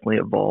definitely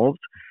evolved,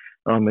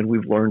 and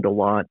we've learned a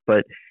lot.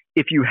 But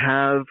if you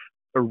have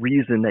a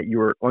reason that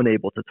you're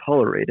unable to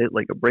tolerate it,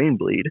 like a brain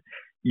bleed,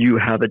 you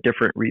have a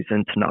different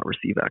reason to not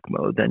receive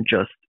ECMO than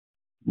just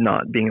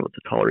not being able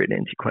to tolerate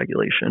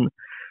anticoagulation.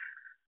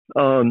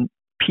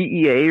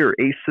 PEA or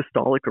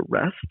asystolic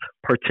arrest,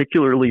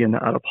 particularly in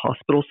the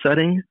out-of-hospital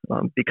setting,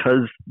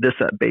 because this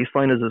at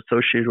baseline is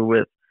associated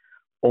with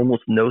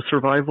almost no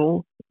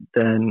survival,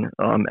 then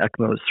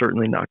ECMO is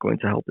certainly not going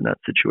to help in that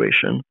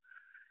situation.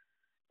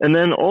 And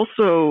then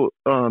also,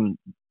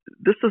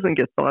 this doesn't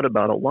get thought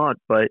about a lot,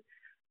 but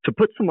to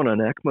put someone on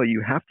ECMO,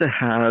 you have to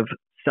have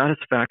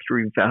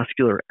satisfactory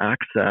vascular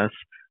access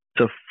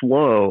to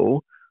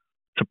flow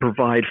to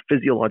provide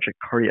physiologic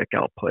cardiac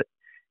output.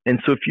 And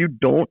so if you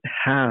don't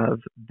have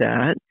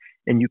that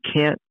and you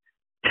can't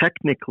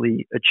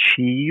technically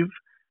achieve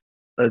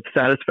a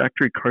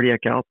satisfactory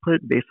cardiac output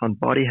based on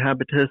body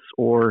habitus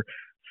or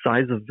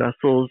size of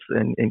vessels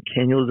and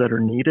cannulas that are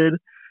needed,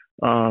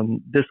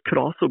 this could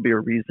also be a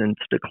reason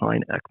to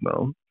decline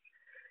ECMO.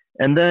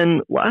 And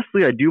then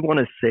lastly, I do want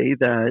to say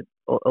that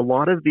a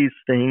lot of these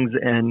things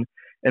and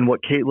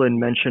what Caitlin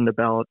mentioned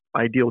about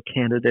ideal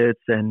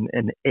candidates and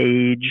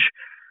age,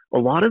 a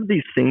lot of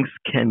these things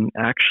can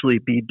actually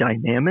be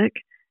dynamic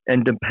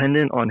and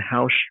dependent on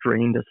how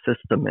strained a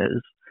system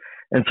is.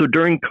 And so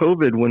during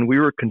COVID, when we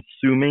were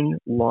consuming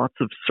lots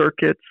of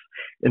circuits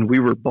and we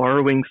were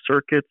borrowing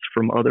circuits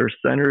from other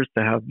centers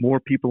to have more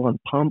people on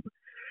pump,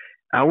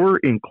 our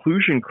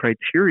inclusion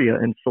criteria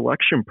and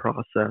selection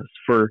process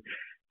for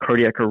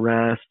cardiac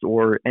arrest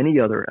or any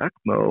other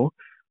ECMO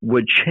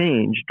would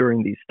change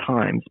during these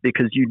times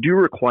because you do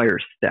require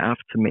staff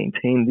to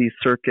maintain these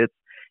circuits.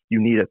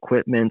 You need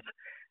equipment.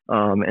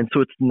 And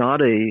so it's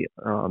not a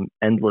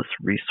endless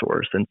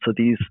resource. And so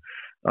these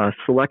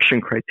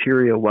selection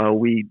criteria, while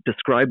we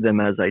describe them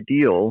as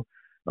ideal,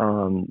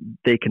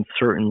 they can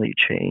certainly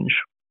change.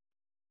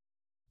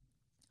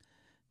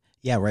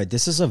 Yeah, right.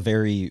 This is a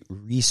very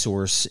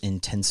resource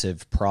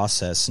intensive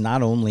process,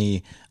 not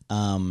only,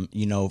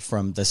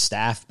 from the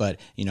staff, but,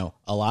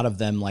 a lot of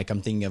them, like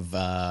I'm thinking of,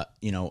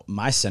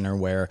 my center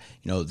where,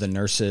 the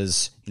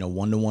nurses,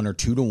 1-to-1 or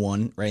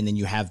 2-to-1, right. And then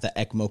you have the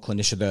ECMO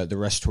clinician, the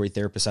respiratory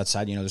therapist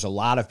outside, there's a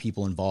lot of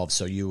people involved.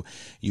 So you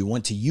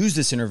want to use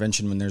this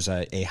intervention when there's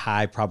a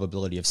high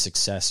probability of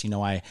success.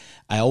 I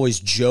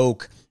always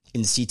joke,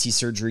 in CT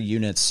surgery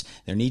units,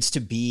 there needs to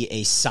be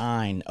a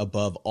sign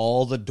above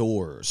all the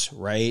doors,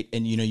 right?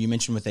 And, you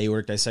mentioned with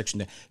aortic dissection,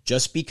 that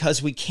just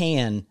because we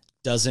can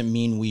doesn't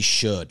mean we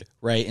should,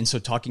 right? And so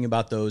talking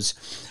about those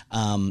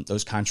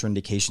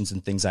contraindications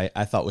and things I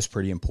thought was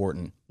pretty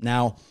important.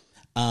 Now,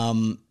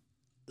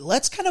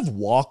 let's kind of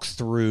walk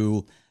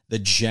through the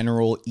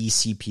general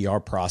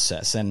ECPR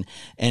process. And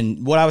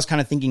what I was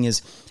kind of thinking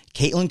is,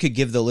 Caitlin could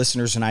give the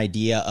listeners an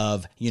idea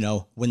of,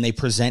 when they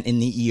present in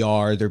the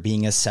ER, they're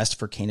being assessed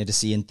for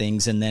candidacy and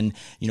things. And then,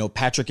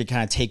 Patrick could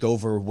kind of take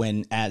over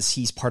as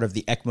he's part of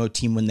the ECMO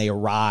team when they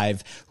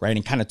arrive, right?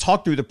 And kind of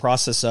talk through the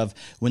process of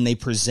when they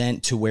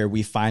present to where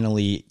we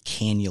finally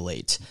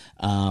cannulate.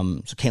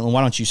 So Caitlin,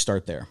 why don't you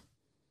start there?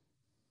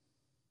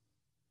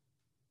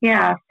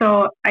 Yeah.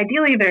 So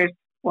ideally there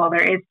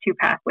is two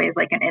pathways,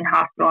 like an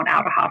in-hospital and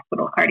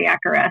out-of-hospital cardiac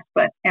arrest.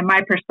 But in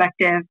my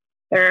perspective,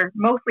 they're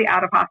mostly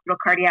out-of-hospital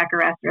cardiac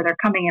arrest, or they're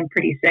coming in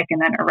pretty sick and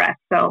then arrest.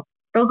 So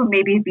those will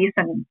maybe be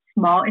some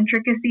small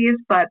intricacies,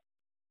 but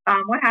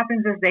what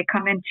happens is they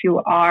come into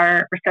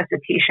our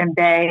resuscitation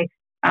bay.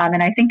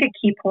 And I think a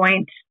key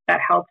point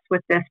that helps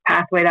with this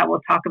pathway that we'll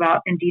talk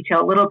about in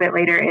detail a little bit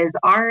later is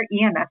our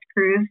EMS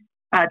crews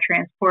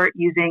transport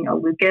using a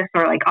Lucas,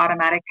 or like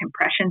automatic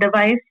compression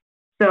device.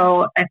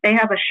 So if they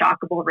have a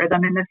shockable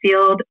rhythm in the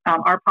field,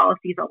 our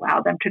policies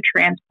allow them to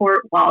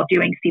transport while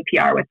doing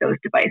CPR with those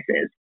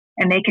devices.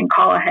 And they can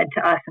call ahead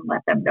to us and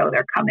let them know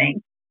they're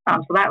coming.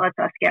 So that lets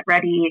us get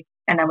ready,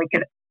 and then we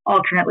could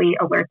alternately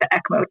alert the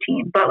ECMO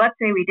team. But let's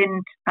say we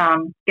didn't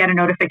get a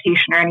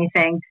notification or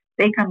anything.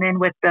 They come in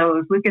with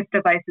those Lucas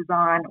devices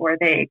on, or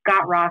they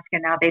got ROSC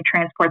and now they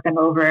transport them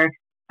over,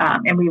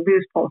 and we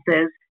lose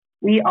pulses.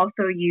 We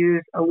also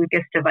use a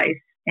Lucas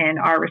device in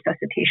our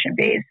resuscitation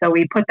bays. So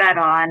we put that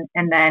on,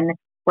 and then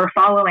we're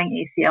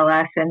following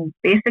ACLS, and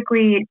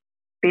basically,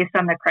 based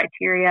on the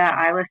criteria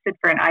I listed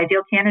for an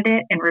ideal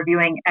candidate and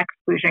reviewing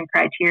exclusion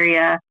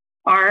criteria,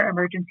 our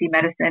emergency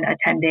medicine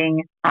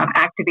attending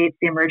activates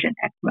the emergent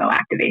ECMO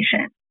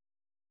activation.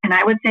 And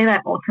I would say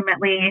that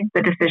ultimately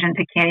the decision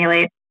to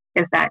cannulate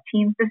is that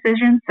team's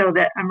decision. So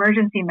the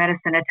emergency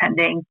medicine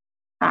attending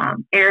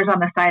errs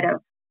on the side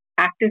of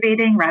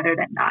activating rather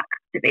than not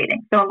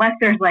activating. So unless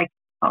there's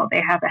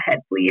they have a head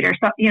bleed or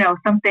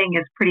something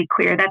is pretty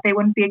clear that they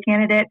wouldn't be a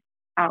candidate,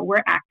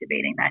 we're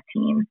activating that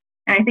team.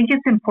 And I think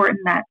it's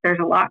important that there's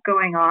a lot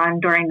going on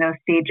during those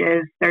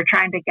stages. They're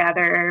trying to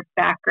gather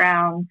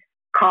background,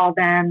 call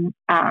them.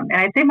 And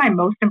I'd say my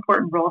most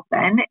important role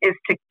then is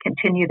to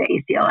continue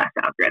the ACLS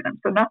algorithm.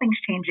 So nothing's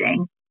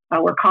changing.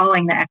 We're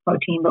calling the ECMO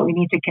team, but we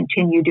need to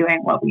continue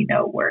doing what we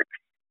know works.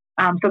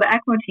 So the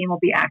ECMO team will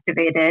be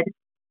activated,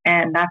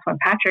 and that's when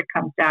Patrick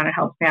comes down and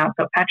helps me out.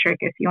 So Patrick,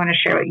 if you want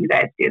to share what you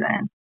guys do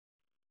then.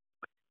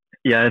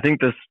 Yeah, I think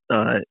this,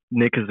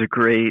 Nick, is a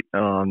great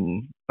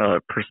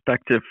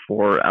perspective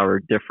for our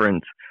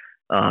different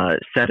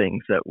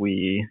settings that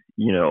we,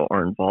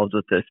 are involved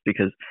with this,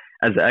 because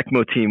as the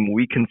ECMO team,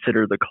 we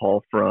consider the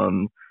call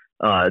from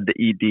the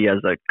ED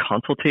as a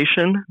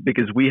consultation,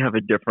 because we have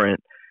a different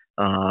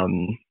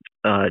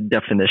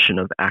definition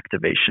of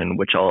activation,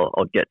 which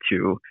I'll get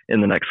to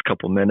in the next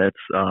couple minutes.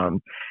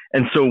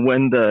 And so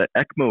when the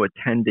ECMO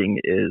attending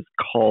is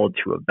called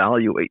to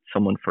evaluate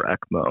someone for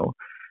ECMO,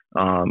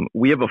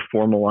 we have a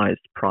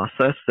formalized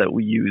process that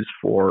we use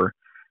for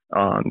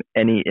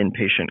any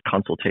inpatient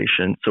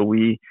consultation. So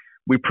we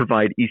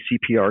provide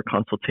Ecpr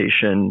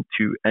consultation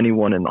to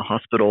anyone in the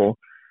hospital,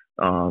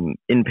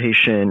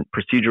 inpatient,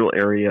 procedural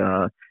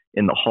area,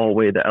 in the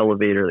hallway, the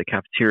elevator, the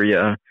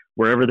cafeteria,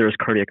 wherever there's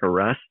cardiac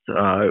arrest,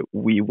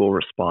 we will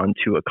respond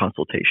to a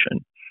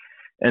consultation.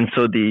 And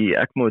so the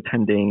ECMO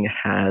attending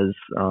has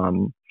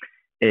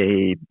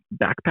a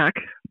backpack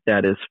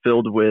that is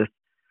filled with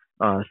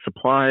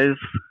supplies.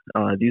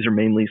 These are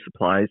mainly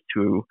supplies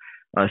to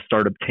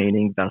start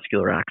obtaining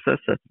vascular access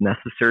that's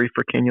necessary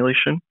for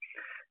cannulation.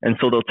 And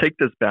so they'll take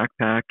this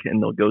backpack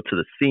and they'll go to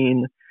the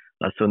scene.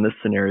 So in this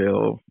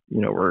scenario,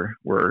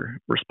 we're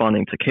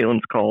responding to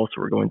Caitlin's call,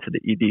 so we're going to the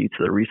ED,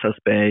 to the recess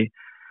bay.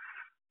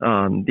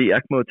 The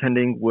ECMO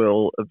attending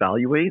will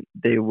evaluate.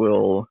 They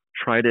will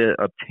try to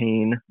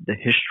obtain the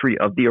history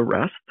of the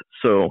arrest.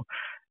 So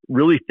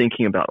really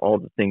thinking about all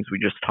the things we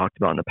just talked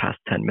about in the past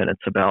 10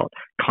 minutes about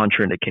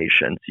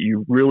contraindications.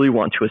 You really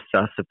want to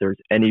assess if there's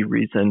any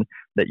reason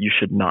that you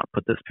should not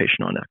put this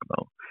patient on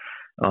ECMO.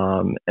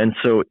 And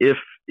so if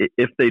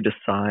they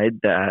decide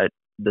that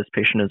this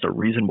patient is a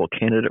reasonable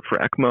candidate for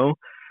ECMO,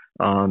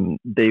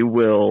 they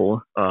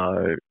will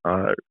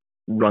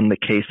run the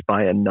case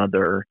by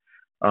another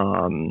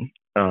ECMO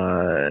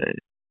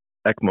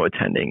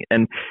attending.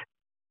 And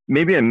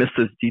maybe I missed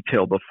this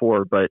detail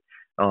before, but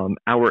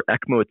our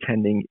ECMO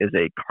attending is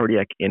a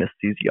cardiac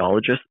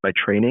anesthesiologist by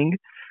training,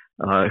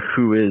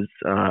 who is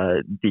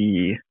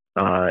the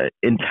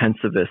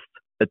intensivist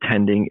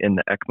attending in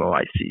the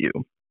ECMO ICU.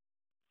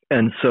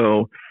 And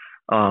so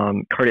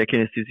cardiac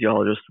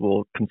anesthesiologist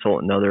will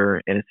consult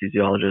another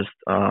anesthesiologist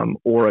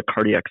or a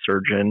cardiac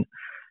surgeon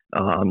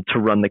to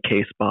run the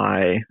case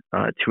by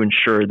to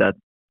ensure that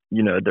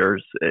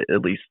there's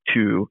at least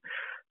two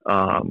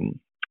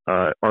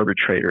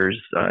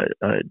arbitrators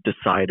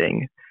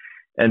deciding.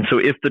 And so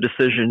if the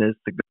decision is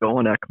to go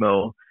on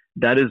ECMO,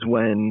 that is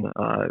when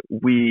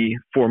we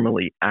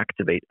formally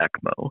activate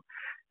ECMO.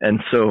 And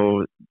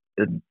so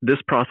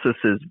this process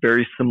is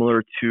very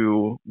similar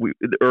to,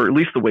 or at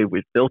least the way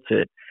we've built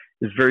it,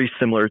 is very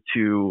similar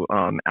to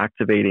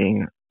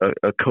activating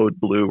a code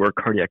blue or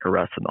cardiac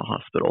arrest in the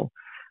hospital.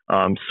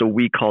 So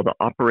we call the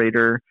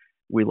operator,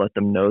 we let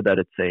them know that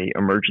it's a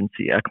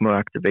emergency ECMO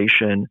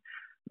activation,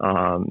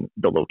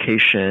 the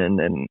location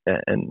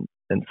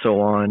and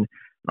so on.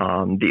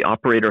 The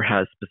operator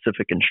has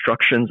specific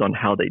instructions on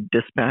how they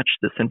dispatch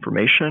this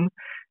information.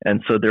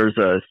 And so there's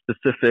a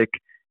specific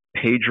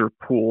pager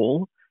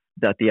pool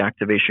that the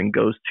activation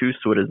goes to.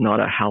 So it is not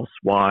a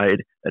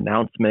house-wide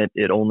announcement.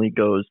 It only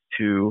goes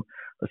to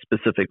a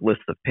specific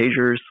list of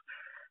pagers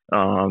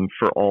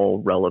for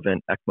all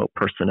relevant ECMO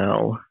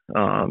personnel.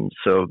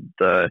 So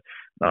the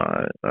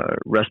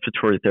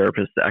respiratory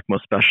therapist, the ECMO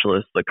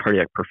specialist, the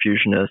cardiac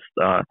perfusionist,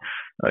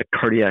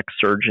 cardiac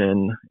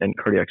surgeon, and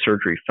cardiac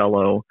surgery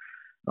fellow,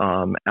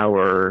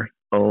 our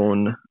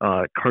own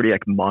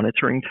cardiac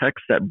monitoring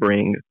techs that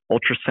bring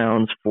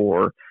ultrasounds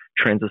for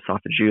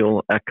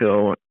transesophageal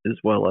echo, as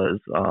well as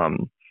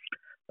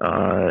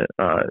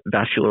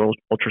vascular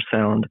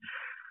ultrasound,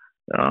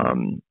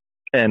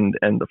 and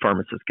the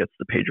pharmacist gets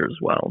the pager as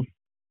well.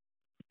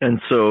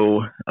 And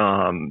so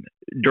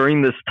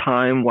during this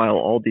time, while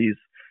all these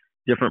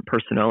different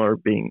personnel are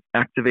being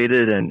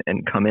activated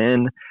and come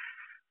in,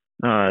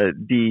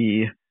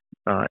 the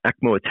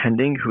ECMO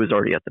attending, who is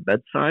already at the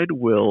bedside,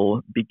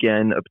 will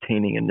begin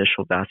obtaining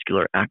initial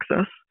vascular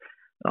access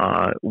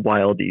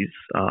while these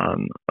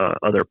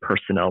other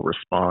personnel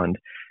respond.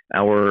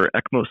 Our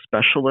ECMO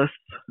specialists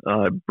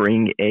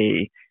bring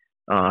a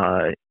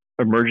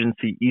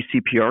emergency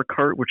Ecpr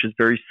cart, which is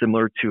very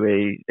similar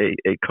to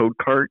a code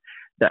cart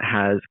that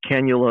has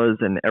cannulas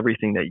and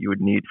everything that you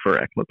would need for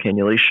ECMO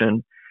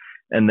cannulation.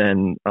 And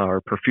then our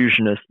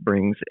perfusionist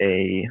brings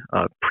a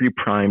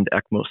pre-primed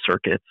ECMO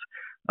circuit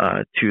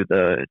to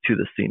the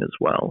scene as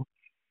well.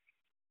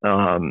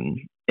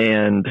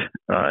 And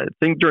I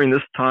think during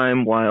this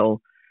time,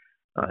 while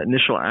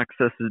initial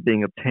access is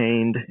being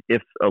obtained,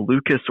 if a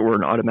Lucas or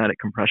an automatic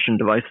compression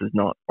device is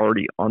not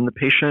already on the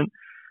patient,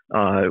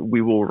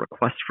 we will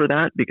request for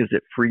that because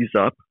it frees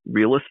up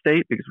real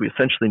estate, because we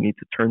essentially need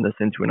to turn this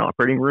into an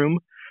operating room.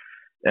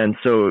 And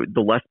so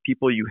the less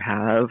people you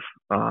have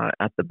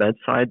at the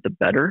bedside, the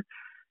better,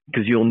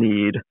 because you'll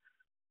need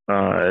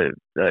a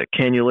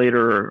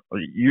cannulator.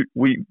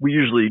 We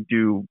usually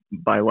do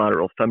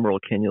bilateral femoral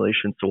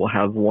cannulation, so we'll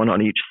have one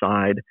on each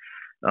side.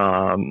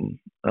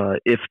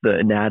 If the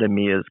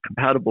anatomy is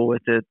compatible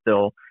with it,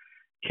 they'll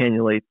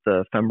cannulate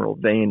the femoral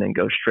vein and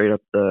go straight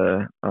up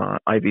the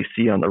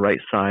IVC on the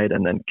right side,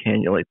 and then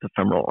cannulate the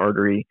femoral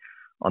artery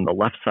on the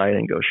left side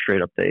and go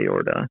straight up the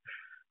aorta.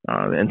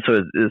 And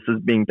so this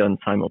is being done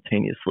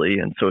simultaneously.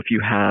 And so if you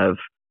have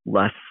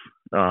less,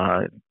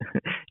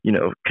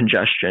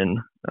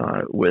 congestion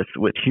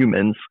with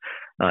humans,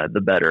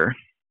 the better.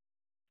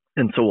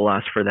 And so we'll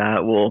ask for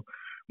that.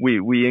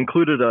 We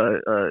included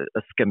a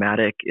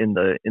schematic in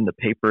the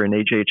paper in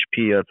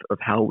AJHP of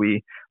how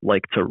we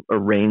like to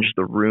arrange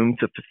the room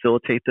to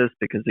facilitate this,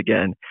 because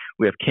again,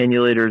 we have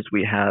cannulators,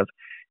 we have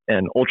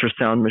an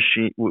ultrasound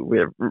machine, we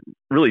have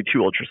really two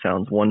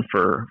ultrasounds, one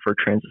for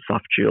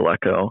transesophageal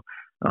echo,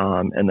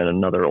 and then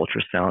another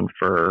ultrasound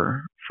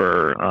for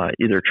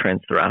either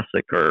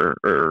transthoracic or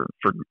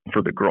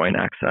for the groin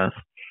access.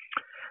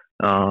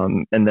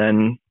 And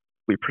then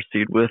we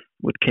proceed with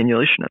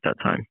cannulation at that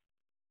time.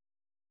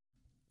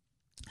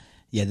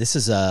 Yeah, this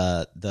is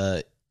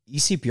the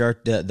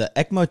ECPR, the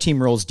ECMO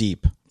team rolls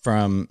deep.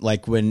 From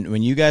like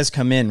when you guys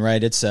come in,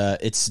 right? It's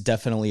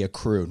definitely a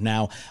crew.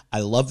 Now,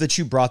 I love that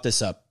you brought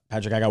this up,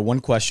 Patrick. I got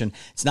one question.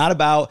 It's not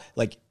about,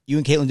 like, you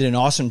and Caitlin did an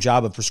awesome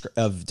job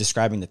of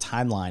describing the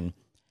timeline.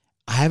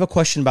 I have a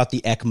question about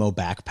the ECMO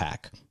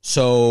backpack.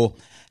 So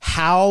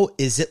how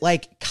is it,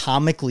 like,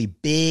 comically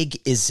big?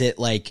 Is it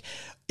like,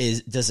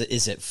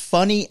 is it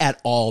funny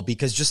at all?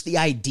 Because just the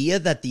idea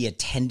that the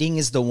attending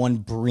is the one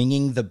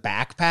bringing the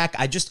backpack,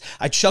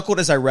 I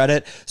chuckled as I read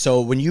it. So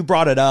when you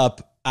brought it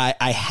up,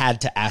 I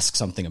had to ask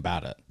something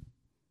about it.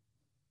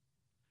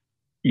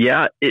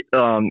 Yeah, it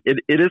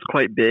is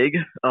quite big,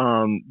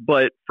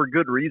 but for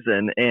good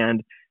reason.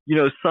 And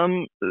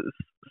some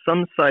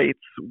sites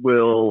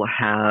will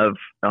have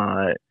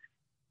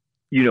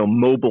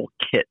mobile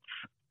kits,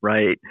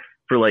 right?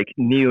 For like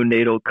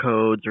neonatal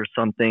codes or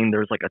something,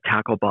 there's like a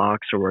tackle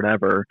box or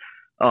whatever.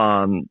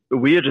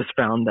 We had just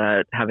found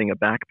that having a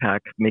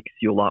backpack makes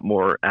you a lot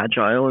more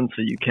agile, and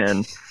so you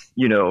can,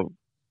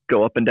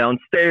 go up and down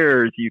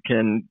stairs, you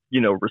can,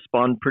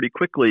 respond pretty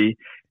quickly,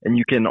 and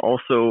you can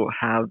also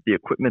have the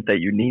equipment that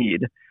you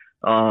need.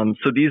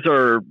 So these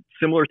are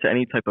similar to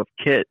any type of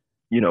kit.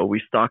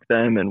 We stock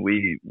them, and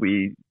we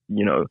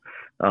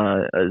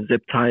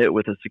zip tie it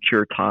with a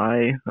secure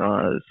tie,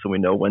 so we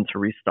know when to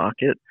restock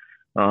it.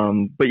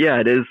 But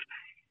yeah,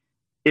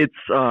 it's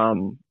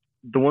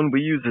the one we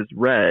use is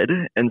red,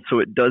 and so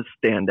it does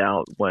stand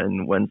out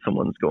when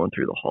someone's going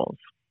through the halls.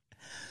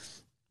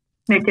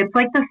 Nick, it's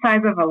like the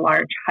size of a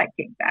large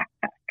hiking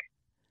backpack.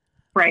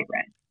 Bright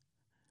red.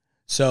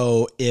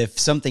 So if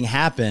something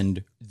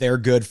happened, they're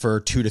good for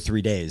 2 to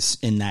 3 days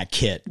in that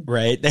kit,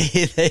 right?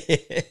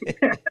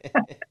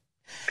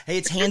 Hey,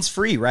 it's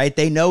hands-free, right?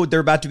 They know they're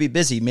about to be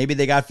busy. Maybe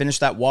they got to finish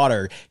that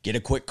water, get a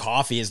quick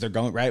coffee as they're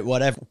going, right?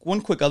 Whatever.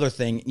 One quick other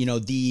thing,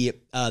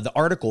 the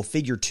article,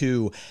 Figure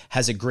 2,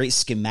 has a great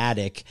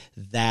schematic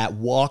that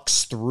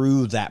walks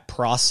through that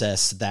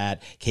process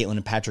that Caitlin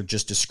and Patrick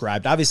just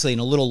described, obviously in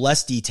a little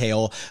less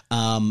detail,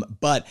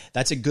 but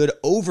that's a good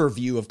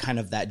overview of kind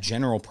of that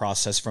general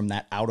process from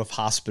that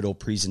out-of-hospital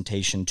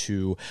presentation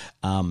to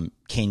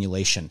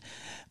cannulation.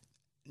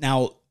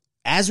 Now,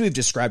 as we've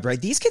described, right,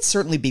 these could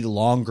certainly be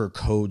longer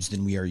codes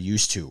than we are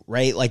used to,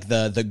 right? Like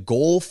the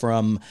goal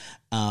from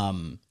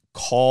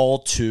call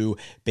to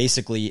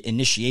basically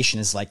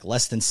initiation is like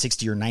less than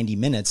 60 or 90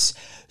 minutes.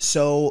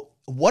 So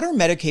what are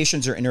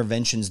medications or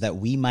interventions that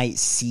we might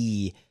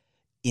see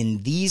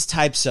in these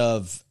types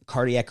of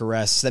cardiac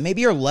arrests that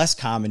maybe are less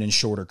common in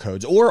shorter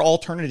codes? Or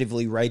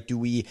alternatively, right, do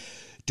we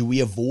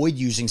avoid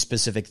using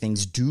specific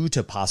things due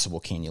to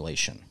possible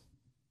cannulation?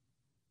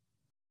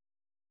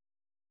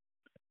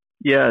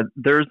 Yeah,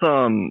 there's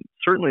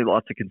certainly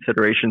lots of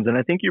considerations, and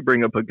I think you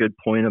bring up a good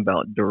point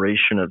about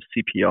duration of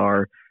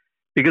CPR,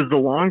 because the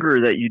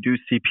longer that you do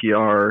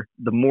CPR,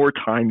 the more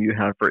time you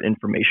have for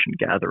information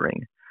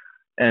gathering.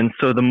 And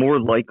so the more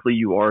likely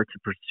you are to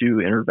pursue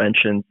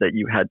interventions that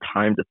you had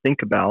time to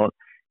think about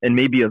and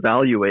maybe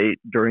evaluate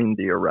during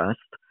the arrest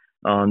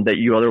that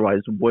you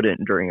otherwise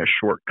wouldn't during a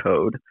short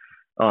code.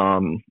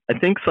 I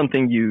think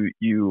something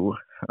you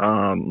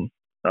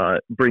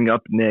bring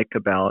up, Nick,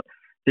 about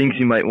things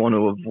you might want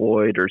to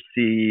avoid or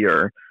see,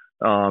 or,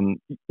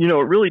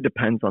 it really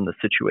depends on the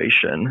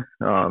situation.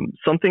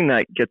 Something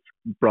that gets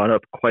brought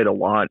up quite a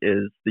lot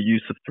is the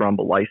use of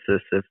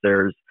thrombolysis if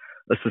there's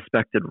a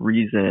suspected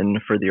reason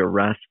for the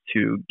arrest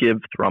to give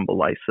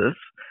thrombolysis.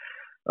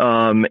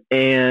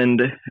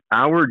 And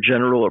our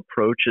general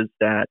approach is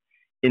that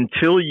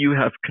until you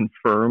have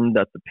confirmed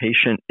that the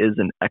patient is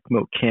an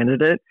ECMO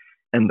candidate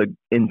and the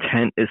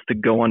intent is to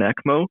go on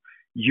ECMO,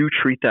 you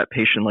treat that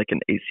patient like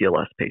an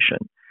ACLS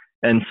patient.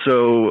 And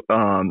so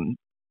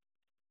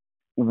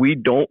we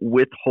don't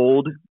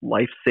withhold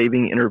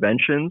life-saving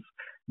interventions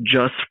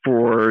just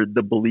for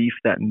the belief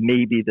that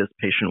maybe this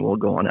patient will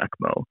go on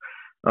ECMO.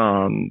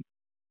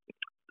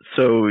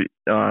 So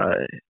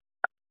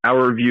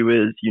our view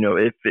is,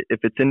 if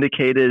it's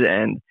indicated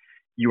and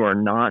you are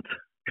not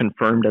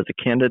confirmed as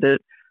a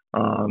candidate,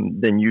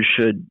 then you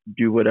should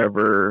do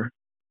whatever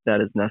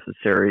that is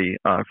necessary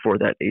for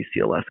that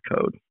ACLS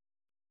code.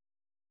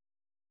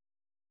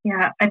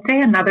 Yeah, I'd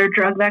say another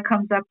drug that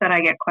comes up that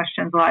I get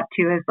questions a lot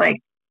too is like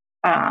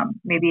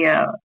maybe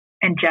a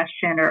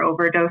ingestion or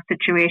overdose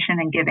situation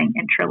and giving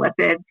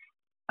intralipids,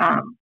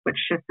 which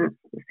just is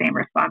the same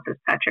response as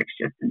Patrick's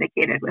just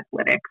indicated with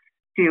lytics.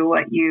 Do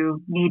what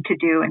you need to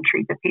do and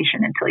treat the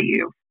patient until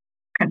you've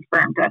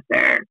confirmed that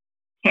they're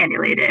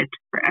cannulated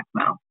for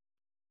ECMO.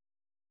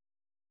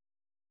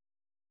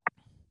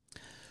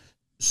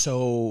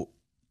 So,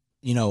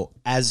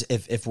 as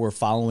if we're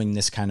following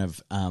this kind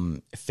of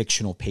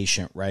fictional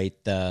patient, right?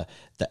 The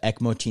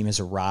ECMO team has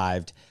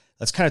arrived.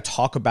 Let's kind of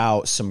talk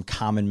about some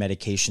common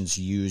medications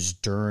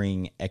used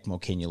during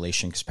ECMO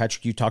cannulation. Because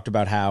Patrick, you talked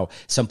about how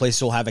some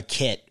places will have a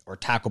kit or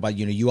tackle, but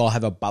you all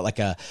have like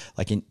an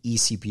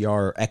eCPR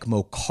or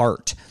ECMO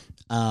cart.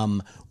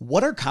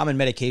 What are common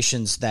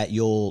medications that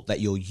you'll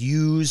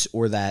use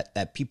or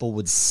that people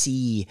would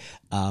see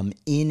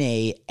in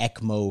a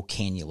ECMO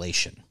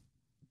cannulation?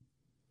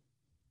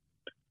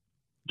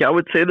 Yeah, I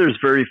would say there's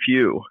very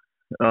few.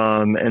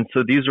 And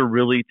so these are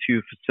really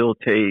to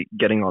facilitate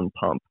getting on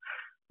pump,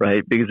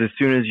 right? Because as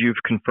soon as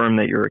you've confirmed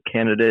that you're a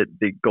candidate,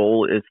 the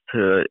goal is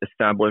to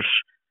establish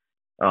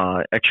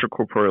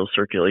extracorporeal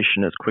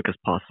circulation as quick as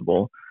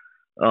possible.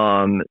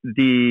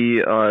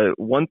 The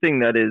one thing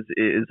that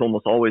is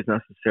almost always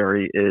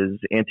necessary is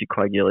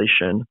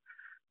anticoagulation.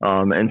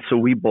 And so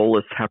we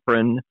bolus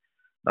heparin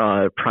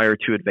prior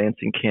to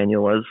advancing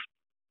cannulas.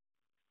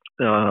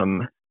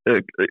 A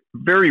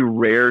very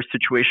rare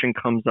situation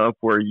comes up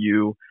where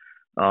you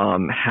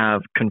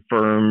have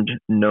confirmed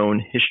known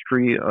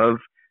history of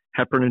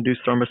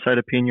heparin-induced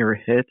thrombocytopenia or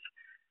HIT.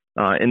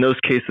 In those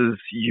cases,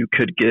 you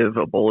could give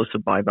a bolus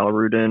of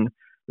bivalirudin.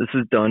 This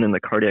is done in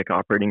the cardiac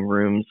operating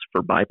rooms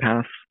for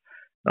bypass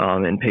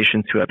in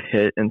patients who have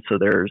HIT, and so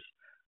there's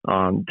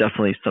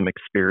definitely some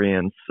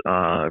experience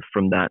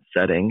from that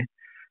setting.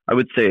 I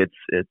would say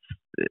it's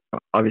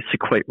obviously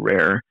quite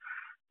rare,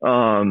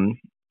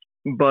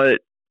 but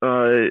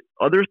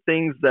other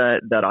things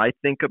that I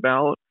think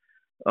about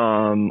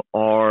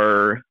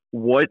are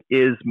what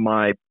is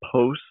my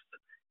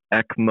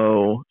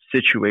post-ECMO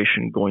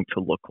situation going to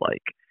look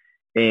like?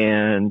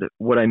 And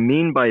what I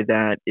mean by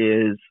that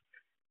is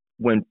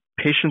when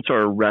patients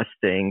are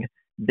arresting,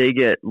 they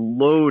get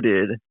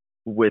loaded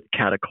with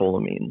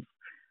catecholamines.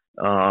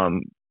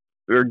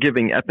 We're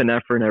giving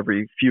epinephrine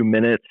every few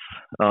minutes,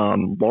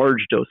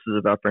 large doses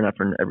of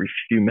epinephrine every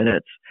few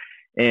minutes.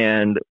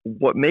 And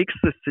what makes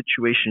this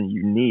situation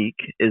unique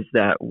is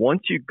that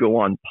once you go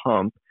on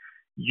pump,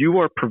 you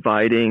are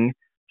providing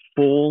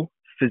full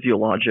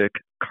physiologic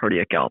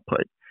cardiac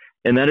output.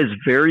 And that is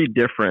very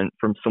different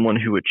from someone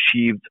who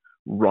achieved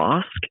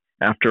ROSC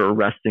after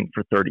arresting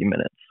for 30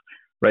 minutes,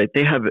 right?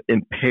 They have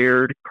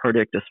impaired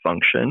cardiac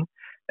dysfunction.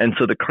 And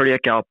so the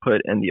cardiac output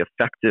and the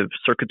effective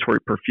circulatory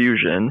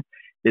perfusion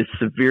is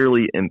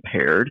severely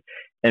impaired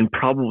and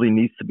probably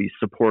needs to be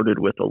supported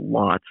with a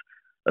lot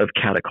of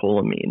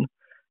catecholamine.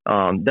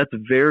 That's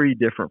very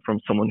different from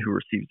someone who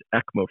receives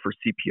ECMO for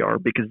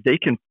CPR because they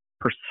can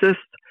persist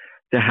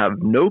to have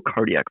no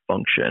cardiac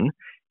function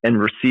and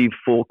receive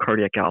full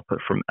cardiac output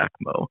from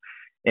ECMO.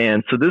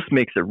 And so this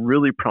makes it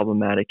really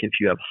problematic if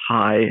you have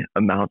high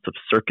amounts of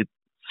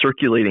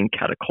circulating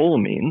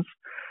catecholamines,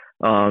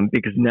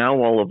 because now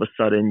all of a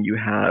sudden you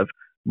have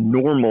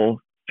normal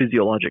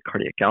physiologic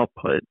cardiac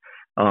output,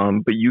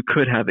 but you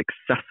could have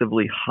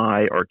excessively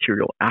high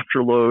arterial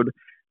afterload,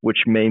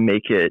 which may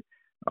make it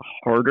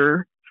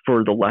harder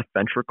for the left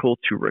ventricle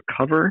to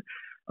recover.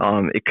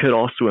 It could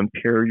also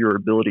impair your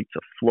ability to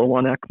flow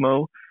on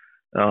ECMO.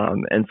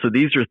 And so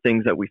these are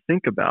things that we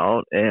think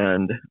about.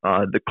 And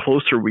the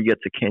closer we get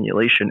to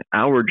cannulation,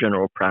 our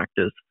general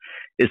practice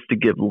is to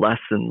give less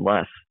and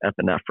less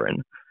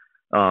epinephrine.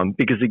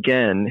 Because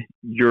again,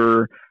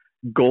 your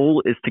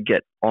goal is to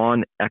get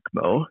on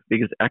ECMO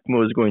because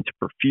ECMO is going to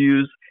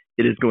perfuse.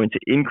 It is going to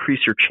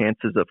increase your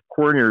chances of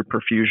coronary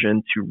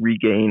perfusion to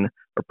regain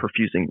a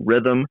perfusing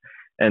rhythm.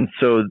 And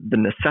so the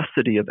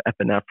necessity of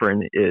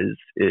epinephrine is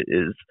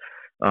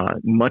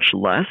much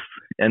less,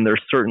 and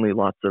there's certainly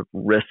lots of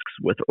risks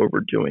with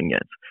overdoing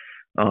it.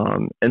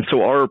 And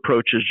so our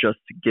approach is just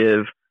to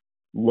give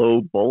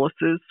low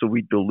boluses. So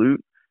we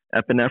dilute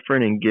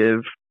epinephrine and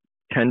give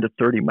 10 to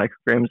 30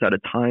 micrograms at a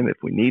time if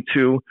we need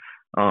to.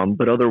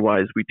 But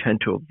otherwise, we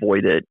tend to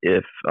avoid it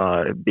if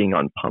being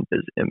on pump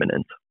is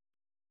imminent.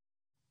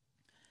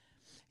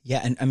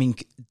 Yeah, and I mean,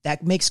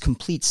 that makes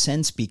complete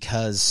sense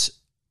because,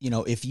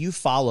 if you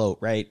follow,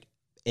 right,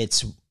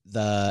 it's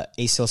the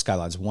ACLS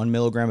guidelines, 1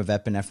 milligram of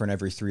epinephrine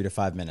every 3 to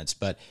 5 minutes.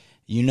 But,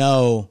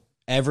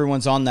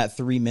 everyone's on that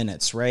 3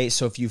 minutes, right?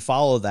 So if you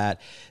follow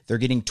that, they're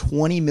getting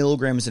 20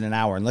 milligrams in an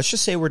hour. And let's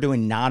just say we're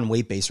doing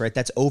non-weight based, right?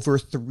 That's over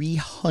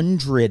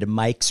 300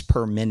 mics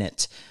per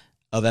minute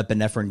of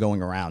epinephrine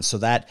going around. So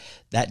that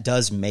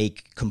does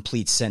make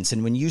complete sense.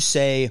 And when you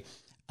say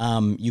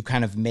you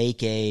kind of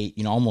make a,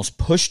 almost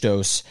push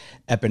dose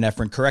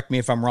epinephrine, correct me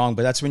if I'm wrong,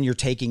 but that's when you're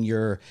taking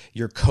your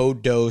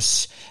code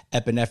dose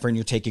epinephrine,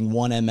 you're taking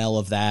 1 ml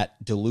of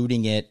that,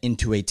 diluting it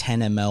into a 10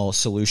 ml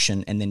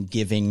solution and then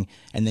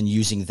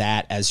using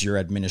that as your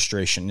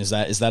administration. Is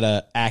that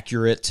a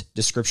accurate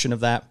description of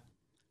that?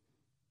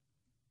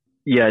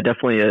 Yeah, it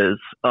definitely is.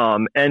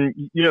 And,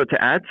 to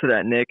add to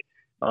that, Nick,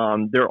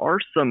 there are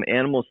some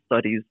animal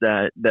studies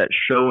that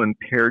show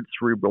impaired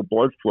cerebral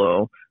blood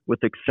flow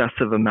with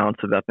excessive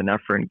amounts of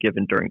epinephrine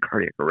given during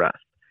cardiac arrest.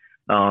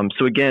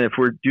 So again, if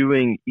we're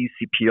doing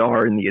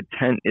eCPR and the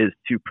intent is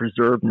to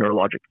preserve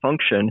neurologic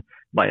function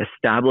by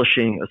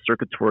establishing a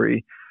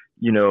circulatory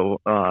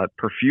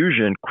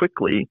perfusion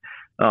quickly,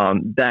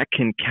 that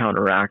can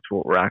counteract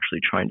what we're actually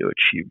trying to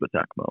achieve with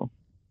ECMO.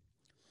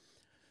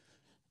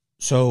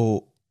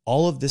 So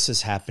all of this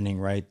is happening,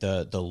 right?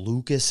 The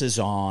Lucas is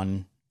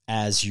on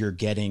as you're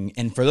getting,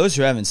 and for those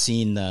who haven't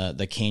seen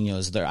the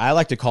cannulas, I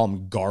like to call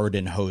them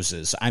garden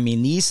hoses. I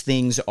mean, these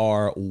things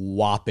are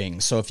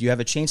whopping. So if you have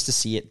a chance to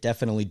see it,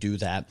 definitely do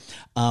that.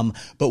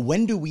 But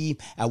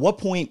at what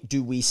point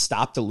do we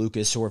stop the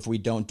Lucas, or if we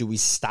don't, do we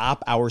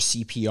stop our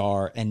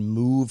CPR and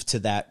move to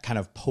that kind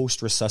of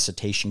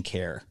post-resuscitation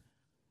care?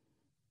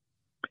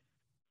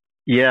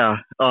 Yeah.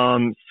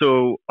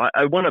 So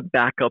I want to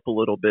back up a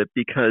little bit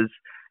because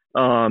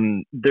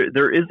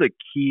there is a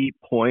key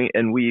point,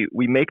 and we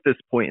make this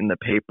point in the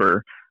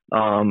paper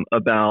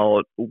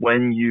about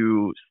when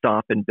you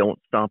stop and don't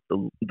stop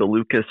the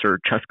Lucas or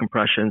chest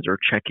compressions or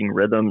checking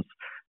rhythms.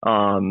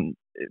 And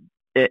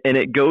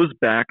it goes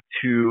back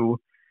to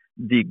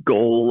the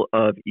goal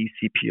of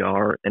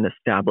eCPR and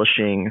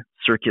establishing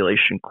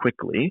circulation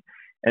quickly.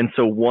 And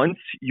so once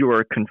you are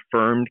a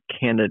confirmed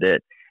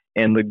candidate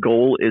and the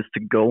goal is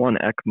to go on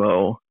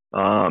ECMO,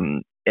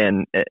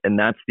 and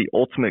that's the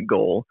ultimate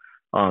goal,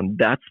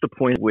 that's the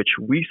point at which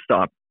we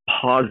stop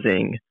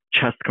pausing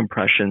chest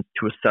compressions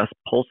to assess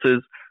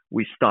pulses.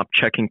 We stop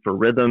checking for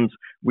rhythms.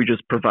 We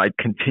just provide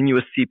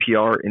continuous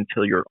CPR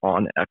until you're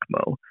on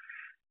ECMO.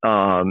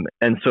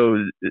 And so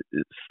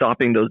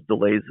stopping those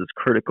delays is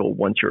critical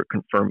once you're a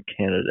confirmed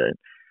candidate.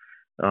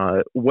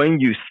 When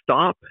you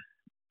stop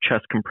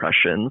chest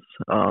compressions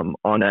on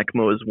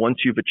ECMO is once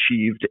you've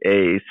achieved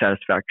a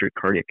satisfactory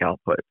cardiac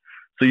output.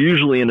 So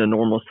usually in a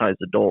normal-sized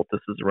adult, this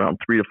is around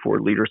 3 to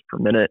 4 liters per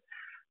minute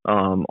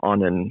from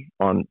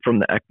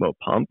the ECMO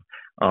pump.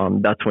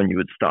 That's when you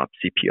would stop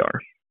CPR.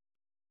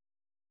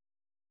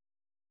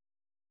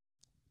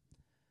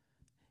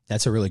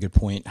 That's a really good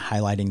point,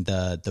 highlighting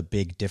the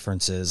big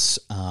differences,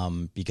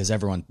 because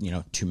everyone,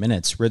 2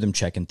 minutes, rhythm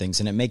check and things.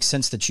 And it makes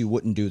sense that you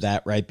wouldn't do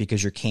that, right?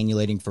 Because you're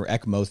cannulating for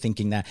ECMO,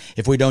 thinking that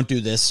if we don't do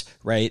this,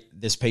 right,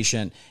 this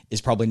patient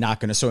is probably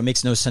not going to. So it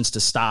makes no sense to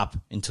stop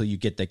until you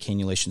get that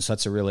cannulation. So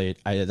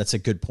that's a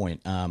good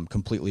point.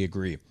 Completely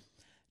agree.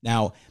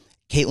 Now,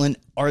 Caitlin,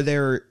 are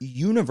there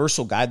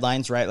universal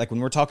guidelines, right? Like when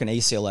we're talking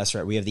ACLS,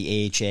 right, we have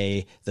the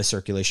AHA, the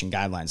circulation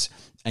guidelines.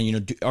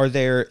 And,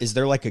 is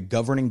there like a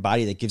governing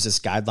body that gives us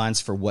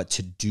guidelines for what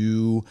to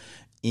do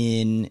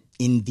in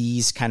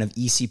these kind of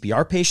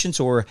eCPR patients?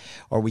 Or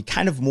are we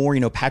kind of more,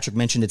 Patrick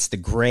mentioned it's the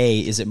gray.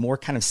 Is it more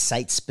kind of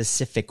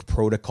site-specific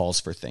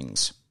protocols for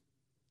things?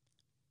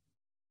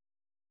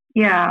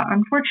 Yeah,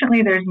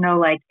 unfortunately, there's no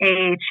like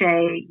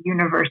AHA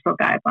universal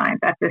guidelines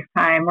at this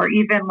time, or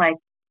even like,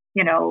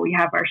 we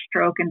have our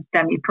stroke and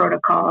STEMI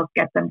protocols,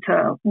 get them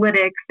to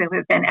lytics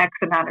within X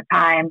amount of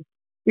time.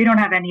 We don't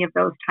have any of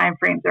those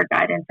timeframes or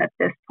guidance at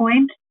this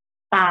point.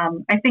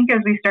 I think as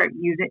we start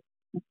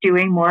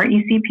doing more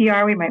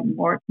eCPR, we might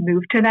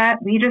move to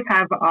that. We just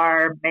have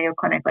our Mayo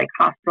Clinic like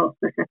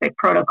hospital-specific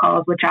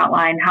protocols, which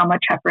outline how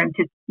much heparin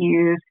to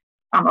use.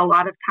 A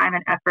lot of time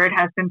and effort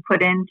has been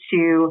put in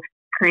to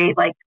create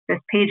like this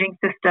paging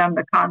system,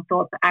 the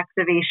consult, the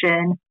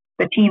activation,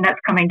 the team that's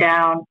coming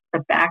down,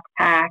 the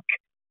backpack,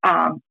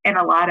 and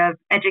a lot of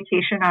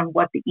education on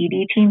what the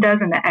ED team does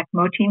and the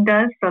ECMO team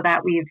does, so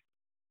that we've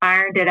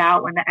ironed it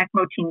out. When the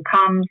ECMO team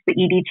comes, the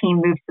ED team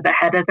moves to the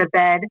head of the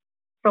bed.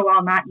 So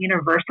while not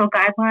universal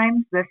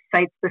guidelines, this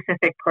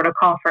site-specific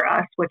protocol for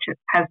us, which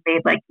has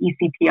made like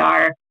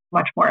eCPR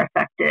much more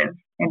effective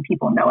in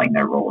people knowing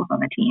their roles on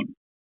the team.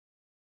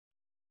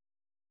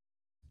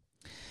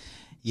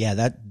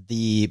 Yeah,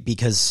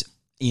 because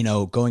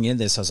going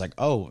into this, I was like,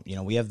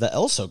 we have the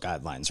ELSO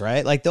guidelines,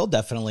 right? Like they'll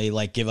definitely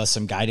like give us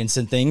some guidance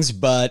and things,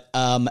 but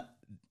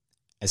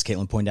as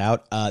Caitlin pointed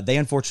out, they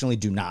unfortunately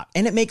do not.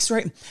 And it makes,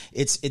 right,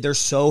 they're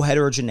so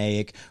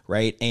heterogeneic,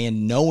 right?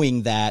 And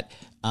knowing that,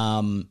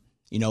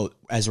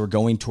 as we're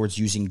going towards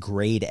using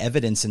grade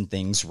evidence and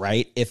things,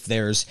 right?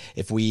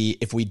 If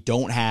we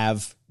don't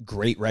have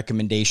great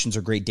recommendations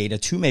or great data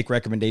to make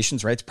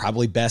recommendations, right, it's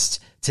probably best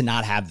to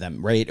not have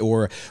them, right?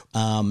 Or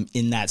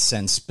in that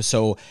sense.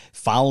 So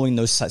following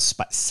those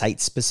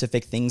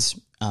site-specific things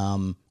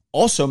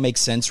also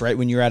makes sense, right?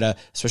 When you're at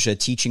especially a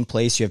teaching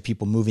place, you have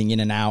people moving in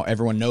and out.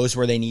 Everyone knows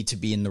where they need to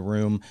be in the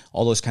room.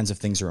 All those kinds of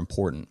things are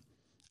important.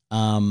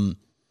 So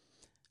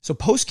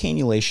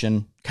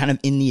post-cannulation, kind of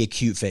in the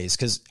acute phase,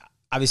 because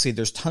obviously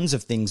there's tons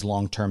of things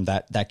long-term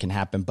that can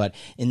happen, but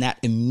in that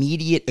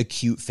immediate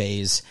acute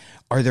phase,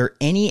 are there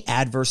any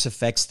adverse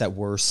effects that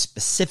we're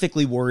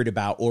specifically worried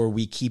about, or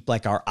we keep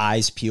like our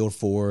eyes peeled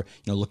for,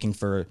 looking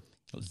for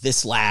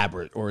this lab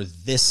or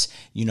this,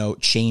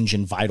 change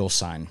in vital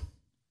sign?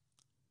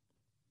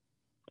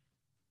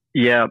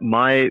 Yeah,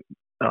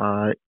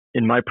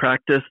 in my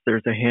practice,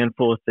 there's a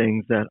handful of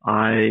things that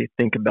I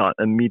think about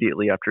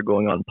immediately after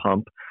going on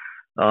pump.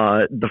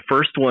 The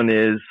first one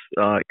is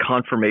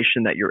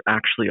confirmation that you're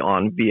actually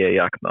on VA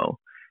ECMO.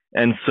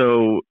 And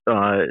so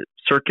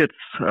circuits,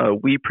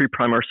 we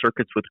pre-prime our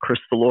circuits with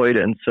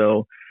crystalloid, and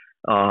so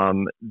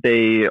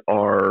they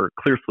are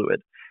clear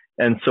fluid.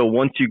 And so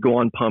once you go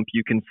on pump,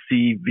 you can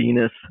see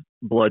venous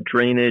blood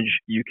drainage,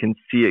 you can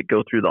see it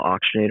go through the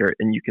oxygenator,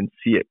 and you can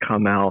see it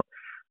come out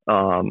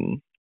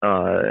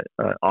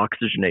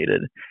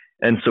oxygenated.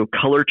 And so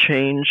color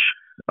change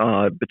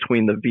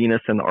between the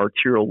venous and the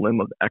arterial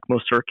limb of the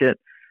ECMO circuit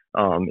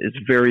is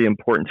very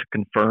important to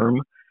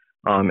confirm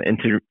and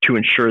to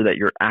ensure that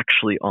you're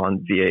actually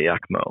on VA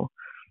ECMO.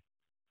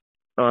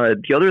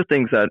 The other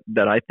things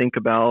that I think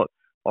about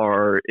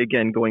are,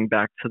 again, going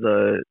back to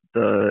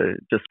the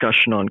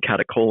discussion on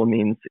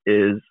catecholamines,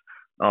 is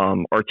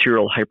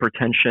arterial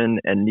hypertension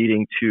and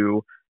needing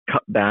to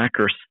cut back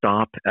or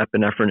stop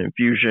epinephrine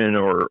infusion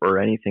or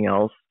anything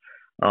else,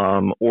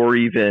 or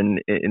even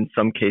in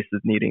some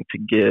cases needing to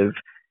give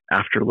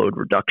afterload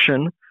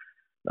reduction.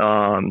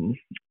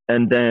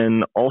 And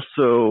then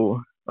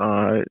also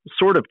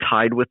sort of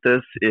tied with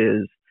this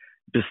is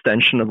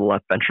distension of the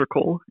left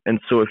ventricle.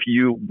 And so if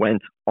you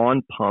went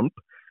on pump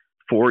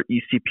for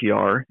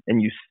ECPR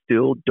and you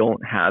still don't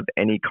have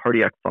any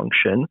cardiac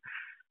function,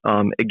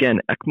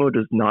 again, ECMO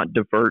does not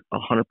divert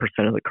 100%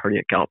 of the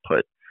cardiac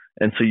output.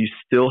 And so you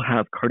still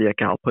have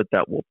cardiac output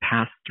that will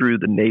pass through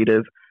the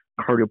native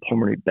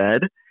cardiopulmonary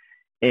bed.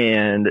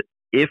 And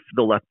if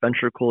the left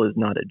ventricle is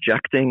not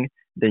ejecting,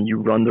 then you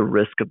run the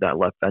risk of that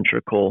left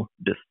ventricle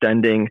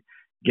distending,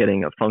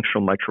 getting a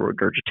functional mitral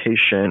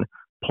regurgitation,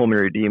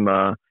 pulmonary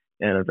edema,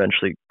 and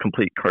eventually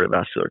complete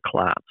cardiovascular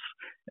collapse.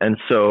 And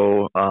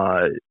so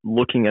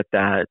looking at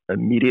that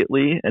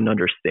immediately and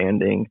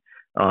understanding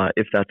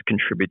if that's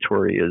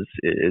contributory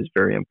is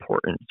very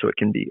important, so it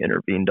can be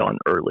intervened on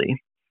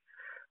early.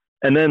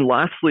 And then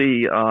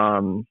lastly,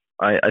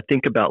 I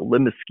think about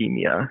limb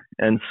ischemia.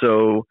 And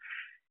so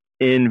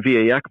in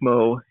VA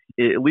ECMO,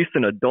 at least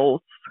in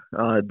adults,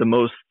 the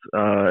most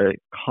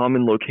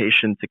common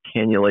location to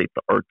cannulate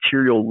the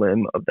arterial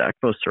limb of the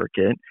ECMO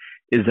circuit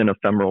is in a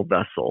femoral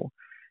vessel.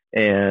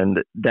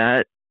 And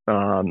that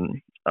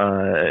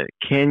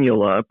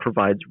cannula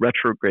provides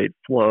retrograde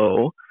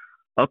flow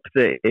up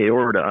the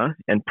aorta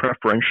and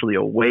preferentially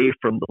away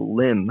from the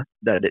limb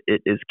that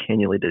it is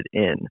cannulated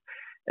in.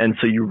 And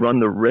so you run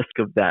the risk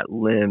of that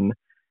limb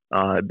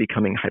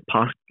becoming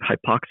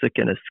hypoxic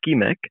and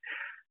ischemic.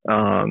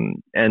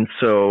 And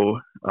so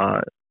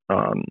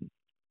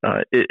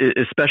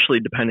especially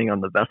depending on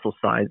the vessel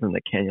size and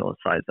the cannula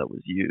size that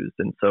was used.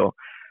 And so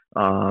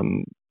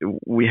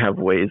we have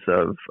ways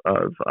of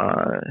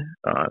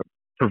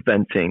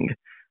preventing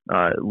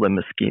limb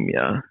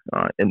ischemia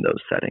in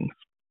those settings.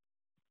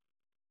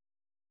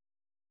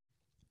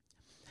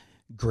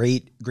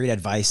 Great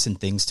advice and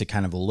things to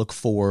kind of look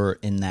for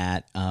in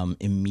that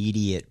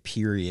immediate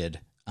period.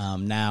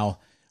 Now,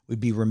 we'd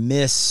be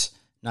remiss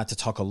not to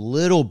talk a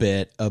little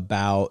bit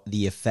about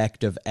the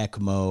effect of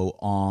ECMO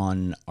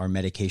on our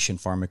medication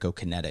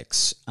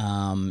pharmacokinetics.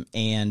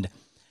 And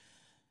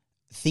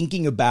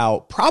thinking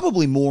about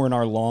probably more in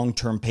our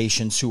long-term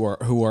patients who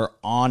are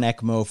on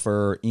ECMO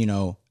for,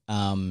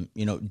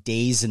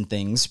 days and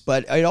things,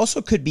 but it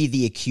also could be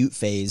the acute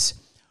phase.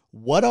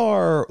 What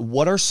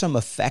are some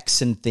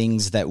effects and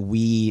things that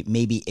we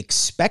maybe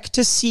expect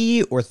to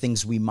see or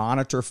things we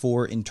monitor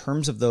for in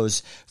terms of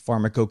those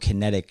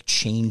pharmacokinetic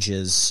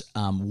changes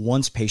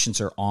once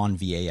patients are on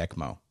VA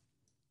ECMO?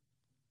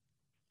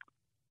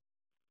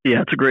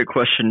 Yeah, it's a great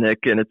question, Nick,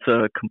 and it's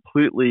a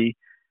completely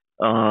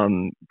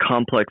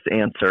complex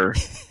answer.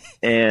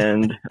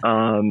 And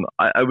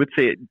I would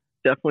say it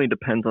definitely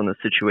depends on the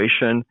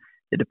situation.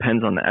 It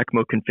depends on the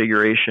ECMO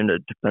configuration.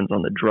 It depends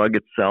on the drug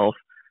itself.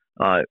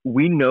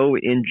 We know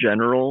in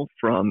general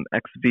from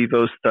ex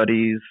vivo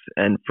studies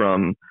and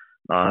from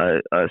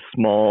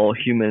small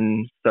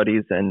human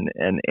studies and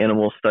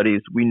animal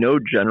studies, we know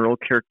general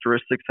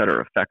characteristics that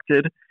are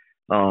affected.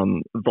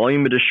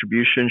 Volume of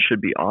distribution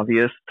should be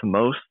obvious to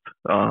most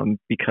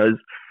because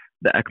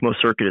the ECMO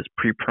circuit is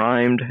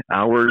pre-primed.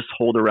 Ours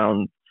hold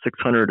around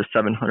 600 to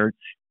 700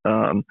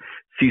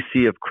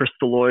 cc of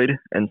crystalloid.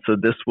 And so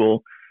this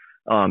will,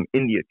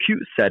 in the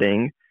acute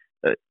setting,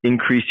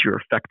 increase your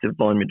effective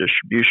volume of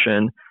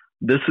distribution.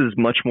 This is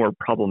much more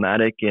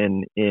problematic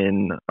in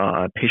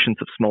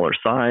patients of smaller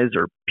size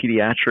or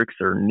pediatrics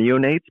or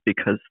neonates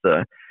because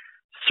the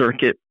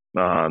circuit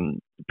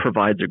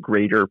provides a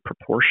greater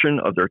proportion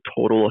of their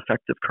total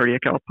effective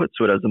cardiac output,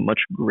 so it has a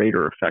much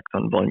greater effect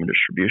on volume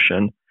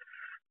distribution.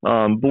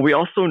 But we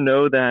also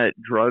know that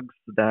drugs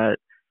that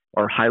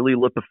are highly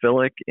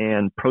lipophilic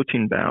and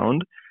protein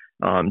bound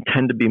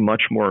tend to be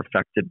much more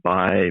affected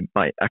by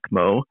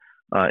ECMO,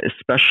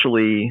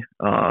 especially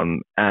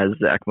as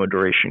the ECMO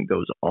duration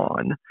goes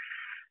on.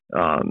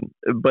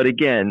 But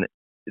again,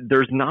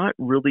 there's not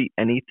really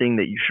anything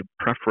that you should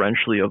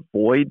preferentially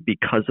avoid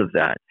because of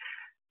that.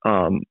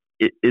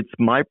 It's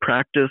my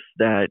practice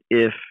that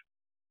if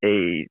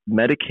a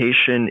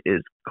medication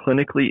is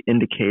clinically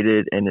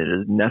indicated and it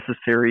is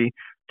necessary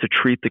to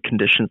treat the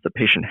conditions the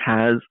patient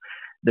has,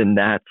 then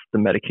that's the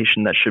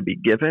medication that should be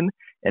given.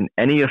 And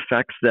any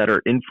effects that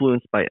are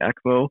influenced by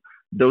ECMO,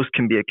 those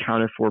can be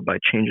accounted for by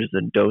changes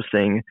in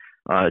dosing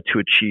to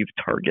achieve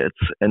targets.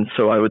 And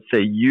so I would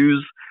say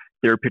use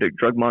therapeutic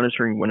drug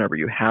monitoring whenever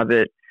you have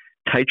it.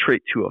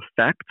 titrate to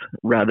effect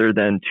rather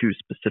than to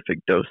specific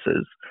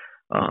doses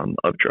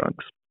of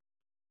drugs.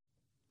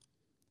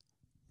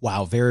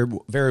 Wow, very,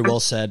 very well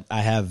said. I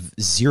have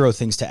zero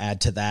things to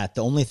add to that.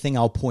 The only thing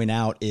I'll point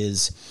out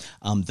is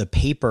the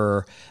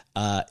paper,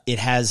 it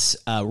has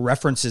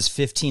references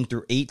 15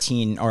 through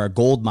 18 are a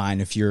gold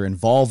mine if you're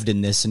involved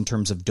in this in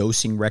terms of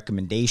dosing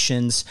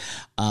recommendations.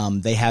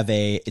 They have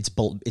it's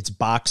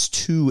box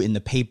 2 in the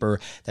paper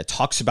that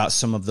talks about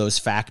some of those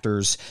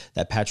factors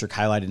that Patrick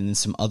highlighted and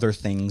some other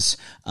things.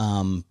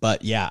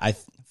 But yeah, I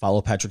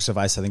follow Patrick's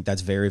advice. I think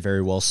that's very,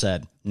 very well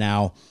said.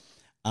 Now,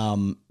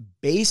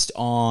 based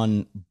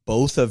on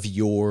both of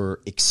your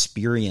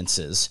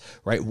experiences,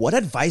 right, what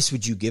advice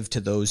would you give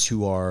to those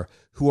who are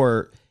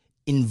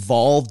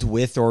involved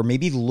with or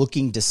maybe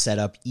looking to set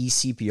up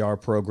eCPR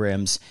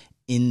programs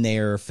in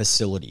their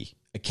facility?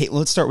 Caitlin,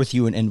 let's start with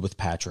you and end with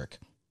Patrick.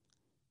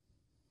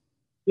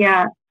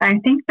 Yeah, I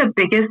think the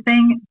biggest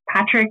thing,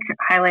 Patrick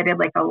highlighted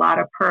like a lot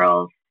of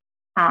pearls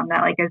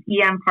that like as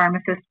EM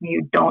pharmacists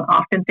you don't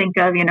often think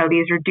of,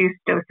 these reduced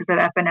doses of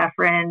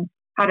epinephrine,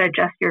 how to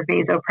adjust your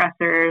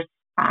vasopressors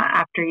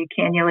after you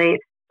cannulate.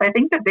 But I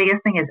think the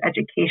biggest thing is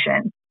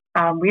education.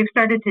 We've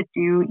started to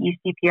do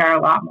eCPR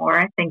a lot more.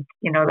 I think,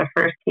 the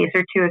first case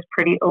or two is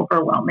pretty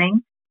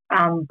overwhelming,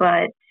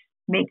 but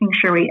making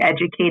sure we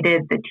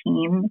educated the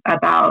team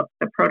about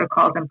the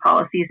protocols and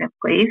policies in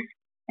place,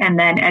 and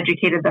then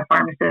educated the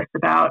pharmacists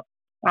about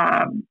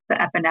the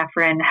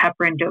epinephrine,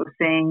 heparin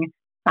dosing,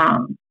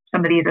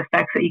 some of these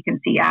effects that you can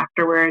see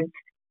afterwards.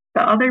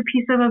 The other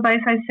piece of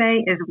advice I say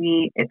is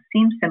it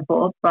seems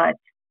simple, but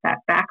that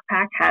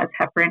backpack has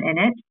heparin in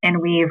it, and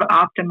we've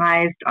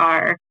optimized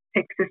our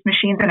Pyxis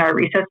machines in our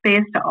recess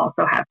space to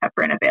also have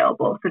heparin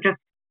available. So just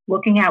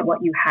looking at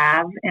what you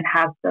have and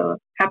have the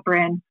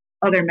heparin,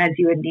 other meds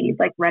you would need,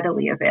 like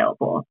readily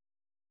available.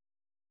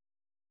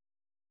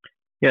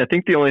 Yeah, I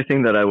think the only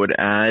thing that I would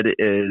add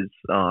is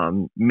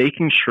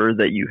making sure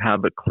that you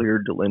have a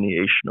clear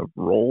delineation of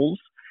roles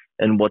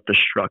and what the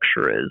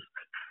structure is.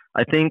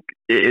 I think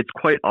it's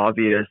quite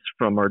obvious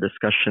from our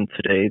discussion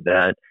today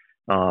that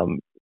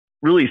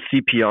really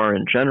CPR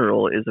in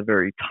general is a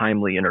very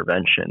timely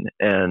intervention,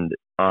 and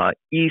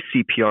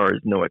eCPR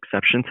is no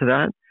exception to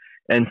that.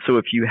 And so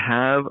if you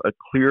have a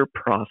clear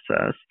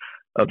process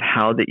of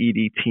how the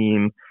ED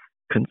team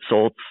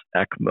consults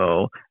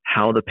ECMO,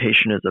 how the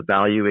patient is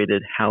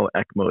evaluated, how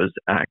ECMO is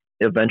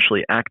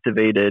eventually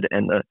activated,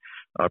 and the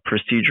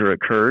procedure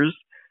occurs,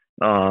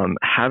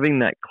 having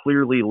that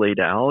clearly laid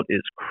out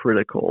is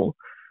critical.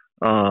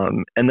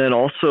 And then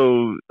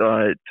also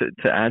to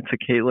add to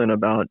Caitlin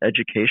about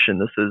education,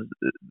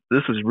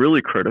 this is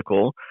really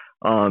critical,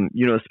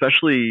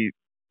 especially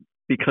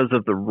because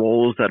of the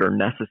roles that are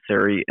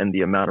necessary and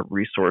the amount of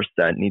resource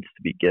that needs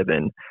to be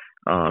given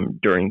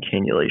during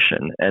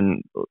cannulation.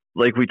 And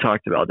like we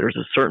talked about, there's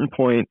a certain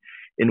point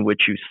in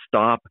which you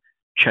stop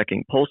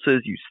checking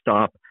pulses, you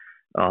stop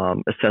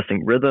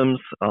assessing rhythms,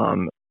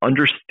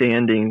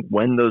 understanding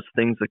when those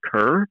things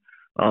occur,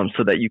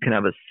 so that you can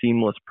have a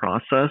seamless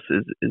process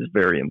is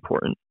very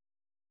important.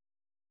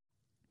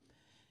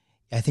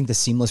 I think the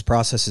seamless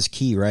process is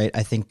key, right?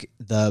 I think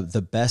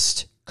the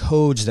best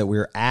codes that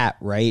we're at,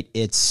 right?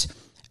 It's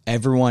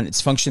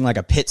functioning like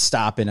a pit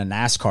stop in a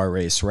NASCAR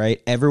race,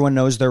 right? Everyone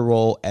knows their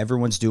role.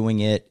 Everyone's doing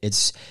it.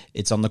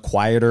 It's on the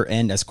quieter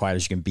end, as quiet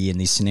as you can be in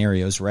these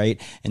scenarios, right?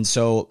 And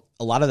so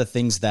a lot of the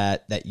things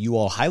that you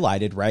all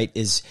highlighted, right,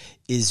 is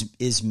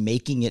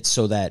making it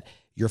so that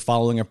you're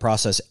following a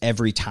process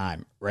every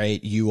time,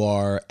 right?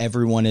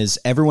 Everyone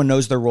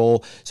knows their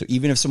role. So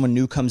even if someone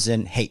new comes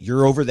in, hey,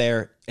 you're over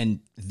there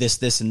and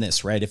this, and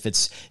this, right?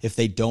 If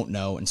they don't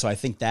know. And so I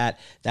think that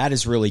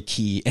is really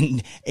key.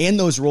 And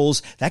those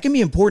roles, that can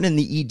be important in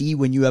the ED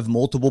when you have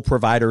multiple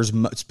providers,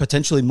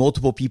 potentially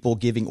multiple people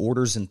giving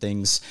orders and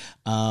things,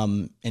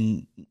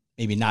 and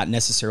maybe not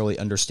necessarily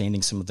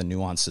understanding some of the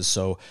nuances.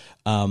 So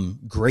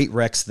great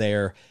recs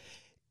there.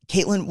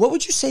 Caitlin, what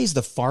would you say is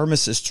the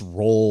pharmacist's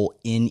role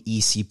in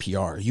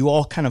eCPR? You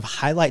all kind of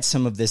highlight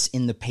some of this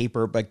in the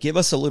paper, but give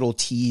us a little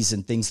tease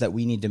and things that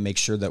we need to make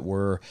sure that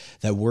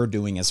we're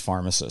doing as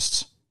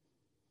pharmacists.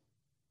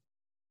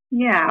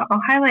 Yeah,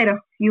 I'll highlight a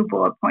few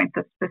bullet points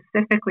of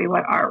specifically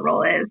what our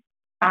role is.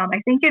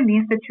 I think in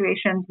these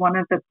situations, one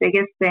of the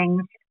biggest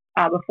things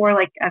before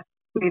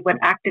we would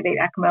activate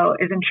ECMO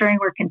is ensuring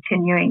we're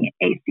continuing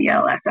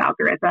ACLS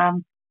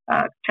algorithm,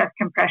 chest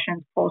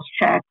compressions, pulse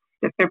checks,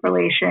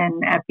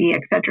 defibrillation, epi,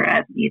 etc.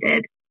 as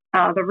needed.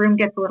 The room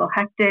gets a little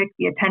hectic.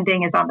 The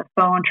attending is on the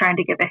phone trying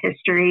to give a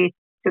history.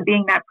 So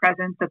being that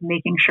presence of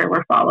making sure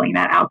we're following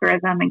that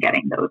algorithm and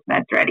getting those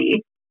meds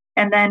ready.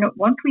 And then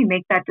once we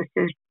make that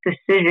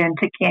decision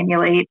to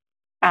cannulate,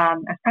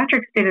 as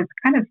Patrick stated, it's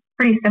kind of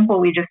pretty simple.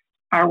 We just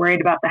are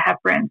worried about the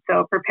heparin.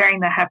 So preparing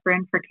the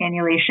heparin for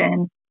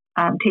cannulation,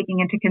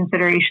 taking into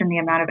consideration the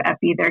amount of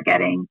epi they're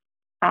getting.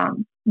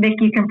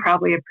 Nick, you can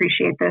probably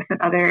appreciate this and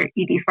other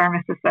ED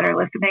pharmacists that are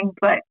listening,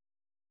 but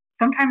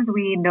sometimes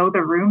we know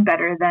the room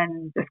better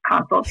than this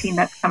consult team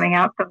that's coming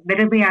out. So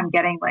admittedly, I'm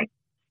getting like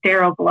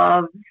sterile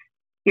gloves,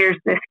 here's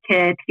this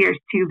kit, here's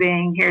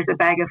tubing, here's a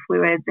bag of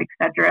fluids,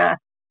 etc.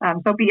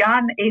 So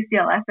beyond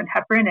ACLS and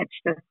heparin, it's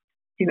just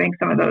doing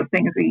some of those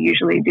things we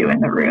usually do in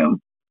the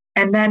room.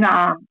 And then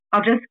I'll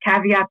just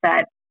caveat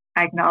that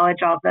I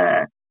acknowledge all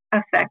the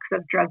effects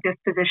of drug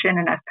disposition.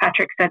 And as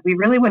Patrick said, we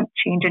really wouldn't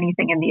change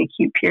anything in the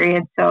acute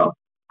period. So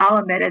I'll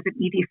admit as an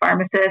ED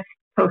pharmacist,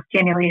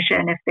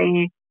 post-cannulation, if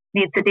they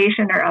need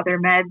sedation or other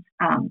meds,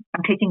 I'm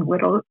taking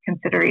little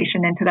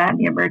consideration into that in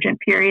the emergent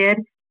period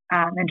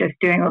and just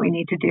doing what we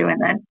need to do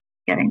and then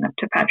getting them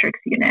to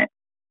Patrick's unit.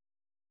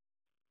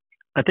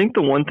 I think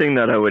the one thing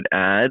that I would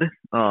add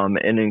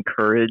and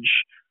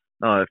encourage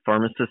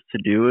pharmacists to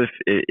do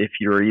if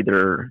you're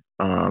either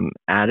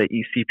at an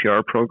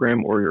ECPR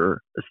program or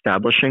you're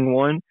establishing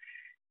one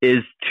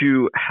is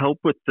to help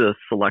with the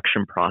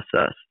selection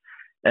process.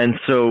 And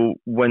so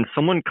when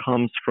someone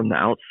comes from the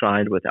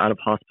outside with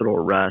out-of-hospital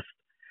arrest,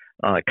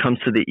 comes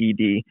to the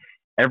ED,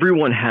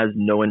 everyone has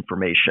no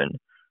information,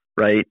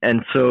 right?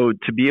 And so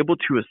to be able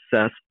to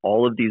assess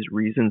all of these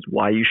reasons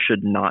why you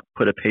should not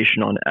put a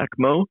patient on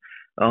ECMO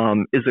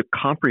is a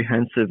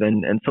comprehensive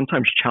and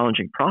sometimes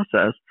challenging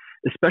process,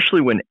 especially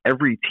when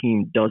every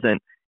team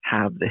doesn't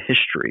have the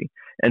history.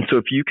 And so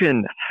if you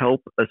can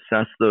help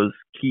assess those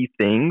key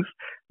things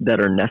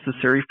that are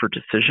necessary for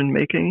decision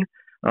making,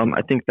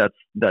 I think that's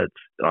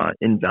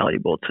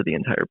invaluable to the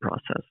entire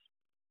process.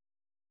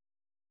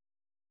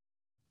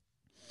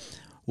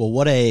 Well,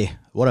 what a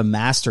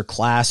master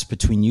class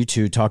between you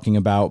two, talking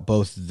about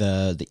both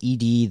the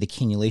ED, the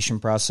cannulation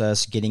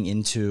process, getting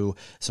into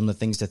some of the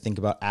things to think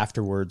about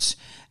afterwards.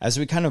 As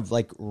we kind of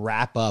like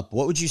wrap up,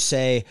 what would you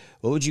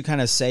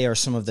kind of say are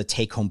some of the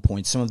take home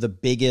points, some of the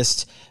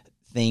biggest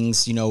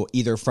things,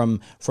 either from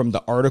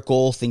the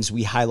article, things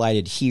we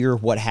highlighted here,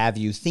 what have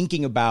you,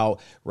 thinking about,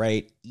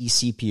 right,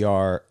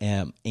 ECPR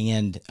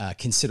and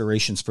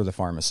considerations for the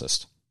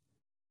pharmacist?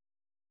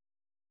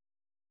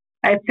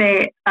 I'd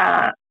say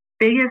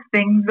biggest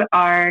things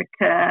are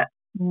to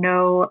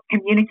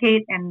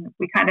communicate, and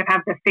we kind of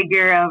have the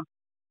figure of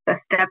the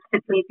steps to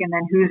take and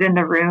then who's in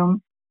the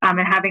room, and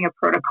having a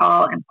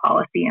protocol and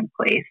policy in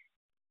place.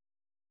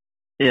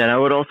 Yeah, and I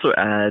would also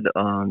add,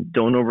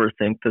 don't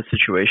overthink the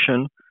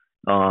situation.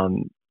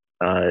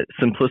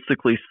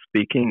 Simplistically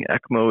speaking,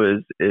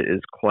 ECMO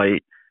is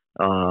quite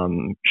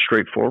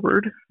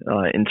straightforward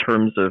in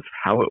terms of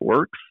how it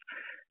works,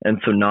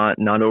 and so not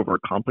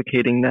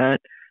overcomplicating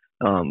that.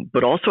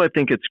 But also, I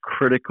think it's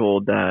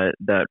critical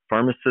that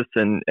pharmacists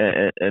and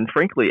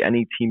frankly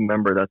any team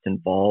member that's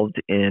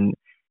involved in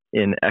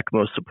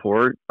ECMO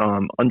support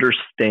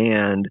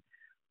understand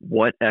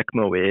what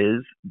ECMO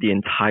is, the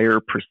entire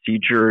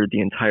procedure,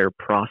 the entire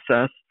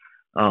process,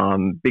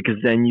 because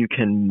then you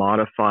can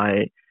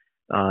modify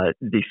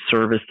the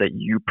service that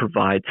you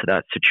provide to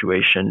that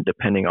situation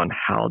depending on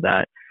how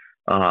that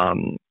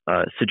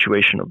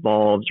situation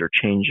evolves or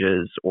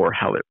changes or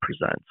how it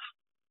presents.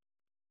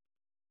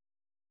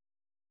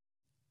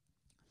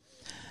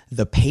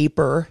 The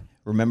paper,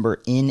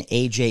 remember, in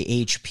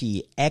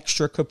AJHP,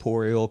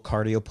 extracorporeal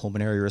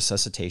cardiopulmonary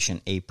resuscitation,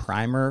 a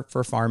primer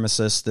for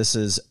pharmacists. This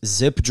is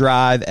zip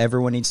drive.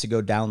 Everyone needs to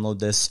go download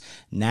this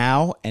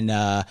now. And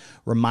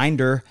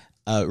reminder,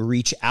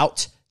 reach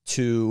out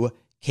to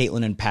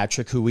Caitlin and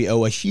Patrick, who we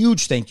owe a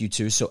huge thank you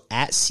to. So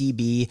at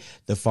CB,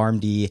 the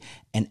PharmD,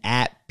 and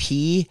at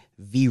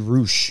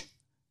PVRoosh.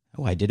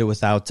 Oh, I did it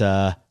without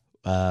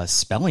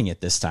spelling it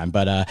this time.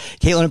 But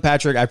Caitlin and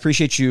Patrick, I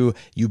appreciate you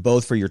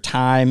both for your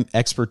time,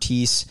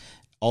 expertise,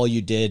 all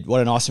you did.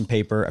 What an awesome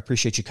paper. I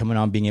appreciate you coming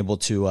on, being able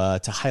to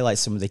highlight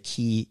some of the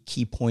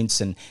key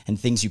points and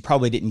things you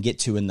probably didn't get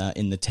to in the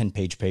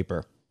 10-page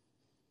paper.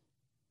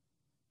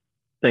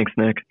 Thanks,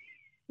 Nick.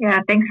 Yeah,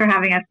 thanks for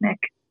having us, Nick.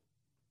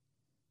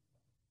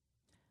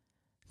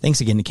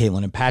 Thanks again to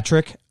Caitlin and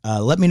Patrick.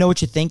 Let me know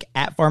what you think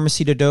at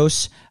Pharmacy to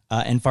Dose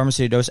and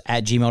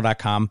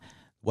pharmacytodose@gmail.com.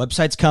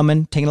 Website's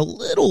coming, taking a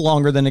little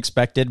longer than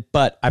expected,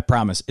 but I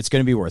promise it's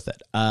going to be worth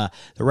it. The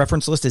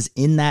reference list is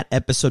in that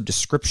episode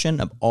description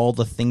of all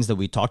the things that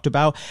we talked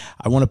about.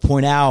 I want to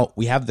point out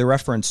we have the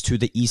reference to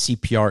the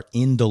ECPR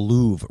in the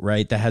Louvre,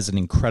 right? That has an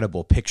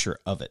incredible picture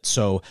of it.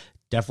 So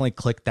definitely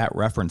click that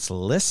reference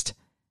list.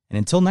 And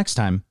until next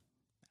time,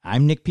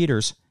 I'm Nick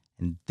Peters,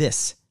 and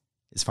this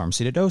is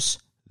Pharmacy to Dose,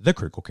 the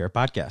Critical Care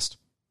Podcast.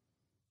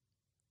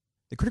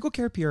 The Critical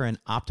Care PRN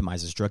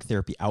optimizes drug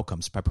therapy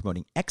outcomes by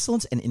promoting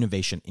excellence and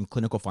innovation in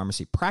clinical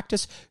pharmacy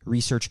practice,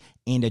 research,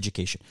 and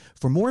education.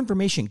 For more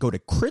information, go to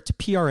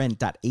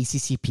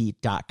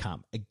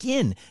critprn.accp.com.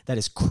 Again, that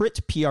is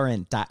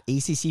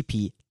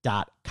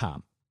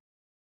critprn.accp.com.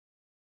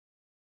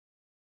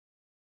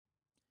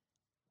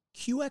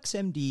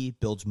 QXMD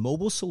builds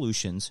mobile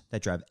solutions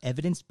that drive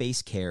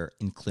evidence-based care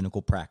in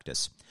clinical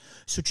practice.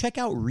 So check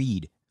out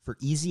Read for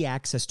easy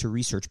access to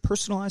research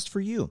personalized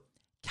for you.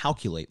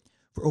 Calculate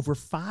for over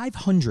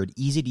 500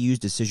 easy-to-use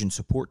decision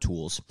support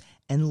tools,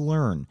 and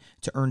Learn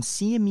to earn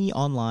CME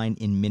online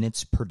in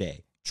minutes per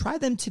day. Try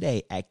them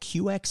today at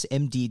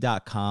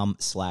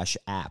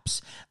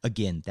qxmd.com/apps.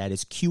 Again, that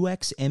is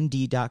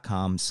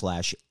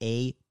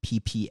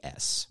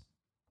qxmd.com/apps.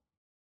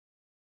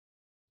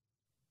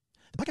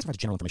 The podcast provides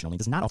general information only and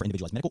does not offer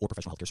individualized medical or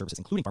professional healthcare services,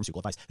 including pharmaceutical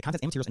advice. The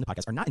contents and materials in the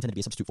podcast are not intended to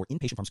be a substitute for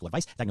inpatient pharmaceutical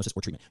advice, diagnosis,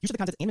 or treatment. Use of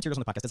the contents and materials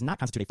on the podcast does not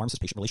constitute a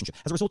pharmacist-patient relationship.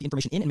 As a result, the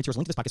information in and materials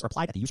linked to this podcast are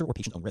applied at the user or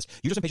patient's own risk.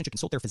 Users and patients should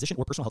consult their physician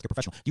or personal healthcare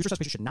professional. The user or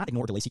patient should not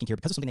ignore or delay seeking care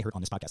because of something they heard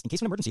on this podcast. In case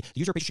of an emergency, the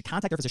user or patient should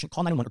contact their physician,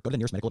 call 911, or go to the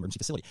nearest medical emergency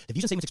facility. The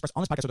views and statements expressed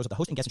on this podcast are those of the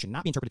host and guest and should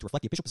not be interpreted to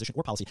reflect the official position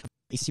or policy of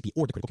ACCP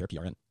or the Critical Care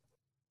PRN.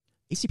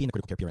 ACCP and the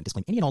Critical Care PRN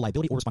disclaim any and all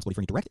liability or responsibility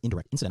for any direct,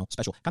 indirect, incidental,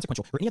 special,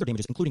 consequential, or any other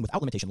damages, including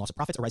without limitation, loss of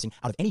profits arising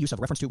out of any use of,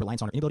 reference to,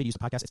 reliance on, or inability to use the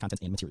podcast, its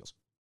contents, and materials.